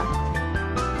area.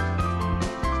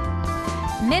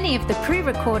 Many of the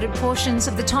pre-recorded portions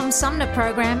of the Tom Sumner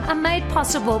Program are made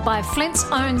possible by Flint's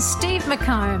own Steve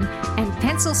McComb and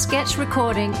Pencil Sketch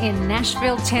Recording in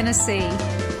Nashville, Tennessee.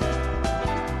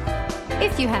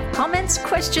 If you have comments,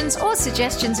 questions, or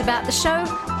suggestions about the show,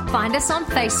 find us on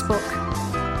Facebook.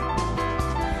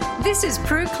 This is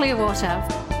Prue Clearwater.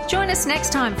 Join us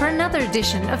next time for another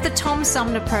edition of the Tom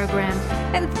Sumner Program,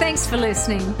 and thanks for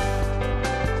listening.